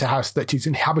inherit a house that is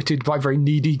inhabited by very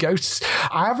needy ghosts.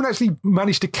 I haven't actually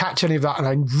managed to catch any of that, and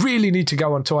I really need to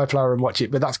go on to iPlayer and watch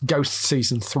it, but that's Ghosts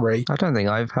Season 3. I don't think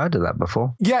I've heard of that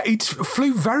before. Yeah, it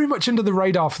flew very much under the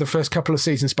radar for the first couple of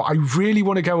seasons, but I really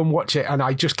want to go and watch it, and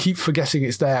I just keep forgetting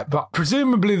it's there. But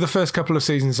presumably the first couple of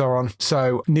seasons are on,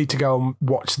 so need to go and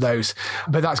watch those.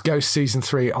 But that's Ghost Season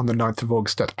 3 on the 9th of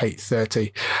August at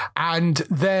 8:30. And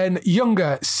then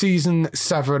Younger Season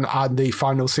 7 and the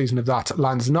final season of that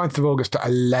lands 9th of August at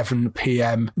 11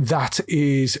 p.m. That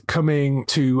is coming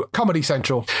to Comedy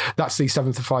Central. That's the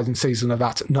 7th and final season of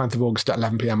that, 9th of August at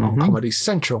 11 p.m. on Comedy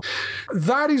Central.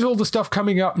 That is all the stuff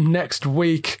coming up next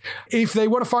week. If they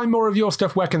want to find more of your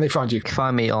stuff, where can they find you?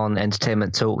 Find me on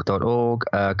entertainmenttalk.org.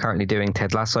 Currently doing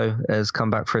Ted Lasso, has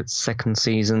come back for its second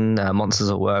season.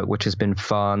 Monsters at Work, which has been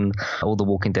fun. All the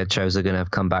Walking Dead shows are going to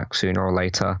come back sooner or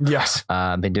later. Yes.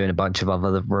 Been doing a bunch of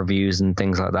other reviews and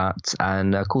things like that.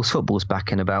 And of course, football's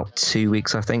back in about 2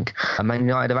 weeks, I think. Man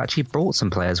United have actually brought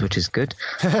some players, which is good.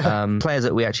 Players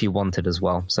that we actually wanted as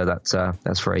well. So that's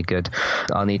very good.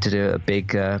 I'll need to do a big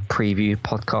preview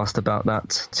podcast about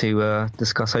that to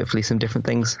discuss hopefully some different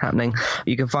things happening.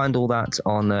 You can find all that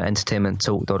on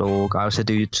entertainmenttalk.org. I also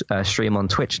do stream on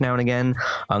Twitch now and again.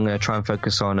 I'm going to try and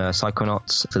focus on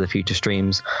Psychonauts for the future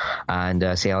streams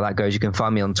and see how that goes. You can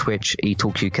find me on Twitch,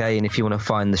 eTalkUK, and if you want to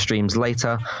find the streams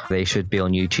later, they should be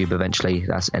on YouTube eventually.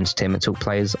 That's Entertainment Talk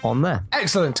Plays on there.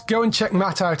 Excellent. Go and check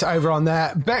Matt out over on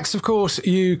there. Bex, of course,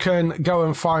 you can go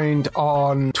and find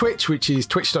on Twitch, which is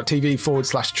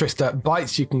twitch.tv/Trista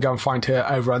Bytes. You can go and find her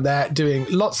over on there, doing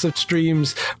lots of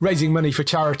streams, raising money for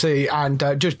charity, and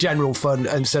just general fun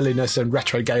and silliness and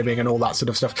retro gaming and all that sort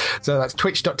of stuff. So that's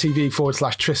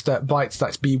twitch.tv/Trista Bytes.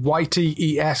 That's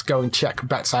BYTES. Go and check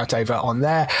Bets out over on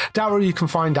there. Darryl, you can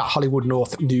find at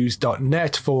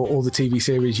HollywoodNorthNews.net for all the TV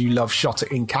series you love shot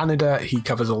in Canada. He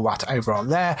covers all that over on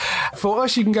there. For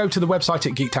us, you can go to the website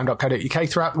at geektown.co.uk.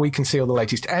 Throughout the week, you can see all the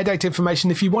latest air date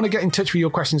information. If you want to get in touch with your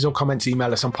questions or comments,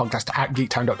 email us on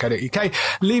podcast@geektown.co.uk.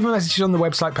 Leave a message on the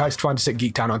website post. Find us at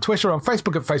Geektown on Twitter, on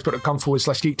Facebook at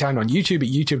facebook.com/Geektown, on YouTube at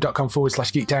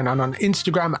youtube.com/Geektown, and on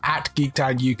Instagram at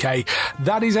Geektown UK.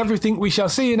 That is everything. We shall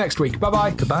see you next week.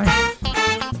 Bye-bye. Goodbye.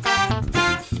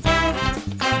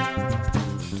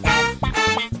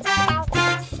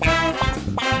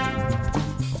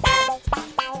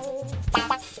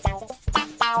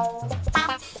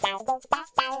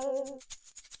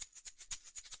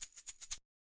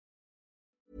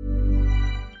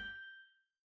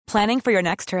 Planning for your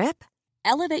next trip?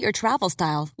 Elevate your travel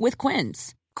style with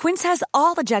Quince. Quince has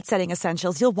all the jet-setting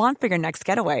essentials you'll want for your next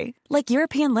getaway, like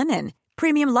European linen,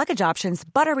 premium luggage options,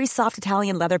 buttery soft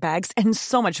Italian leather bags, and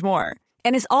so much more.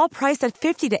 And is all priced at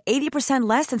 50 to 80%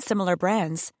 less than similar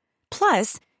brands.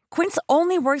 Plus, Quince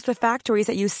only works with factories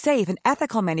that use safe and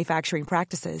ethical manufacturing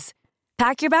practices.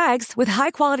 Pack your bags with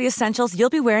high-quality essentials you'll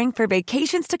be wearing for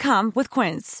vacations to come with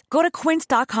Quince. Go to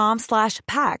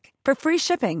quince.com/pack for free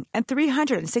shipping and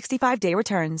 365-day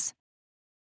returns.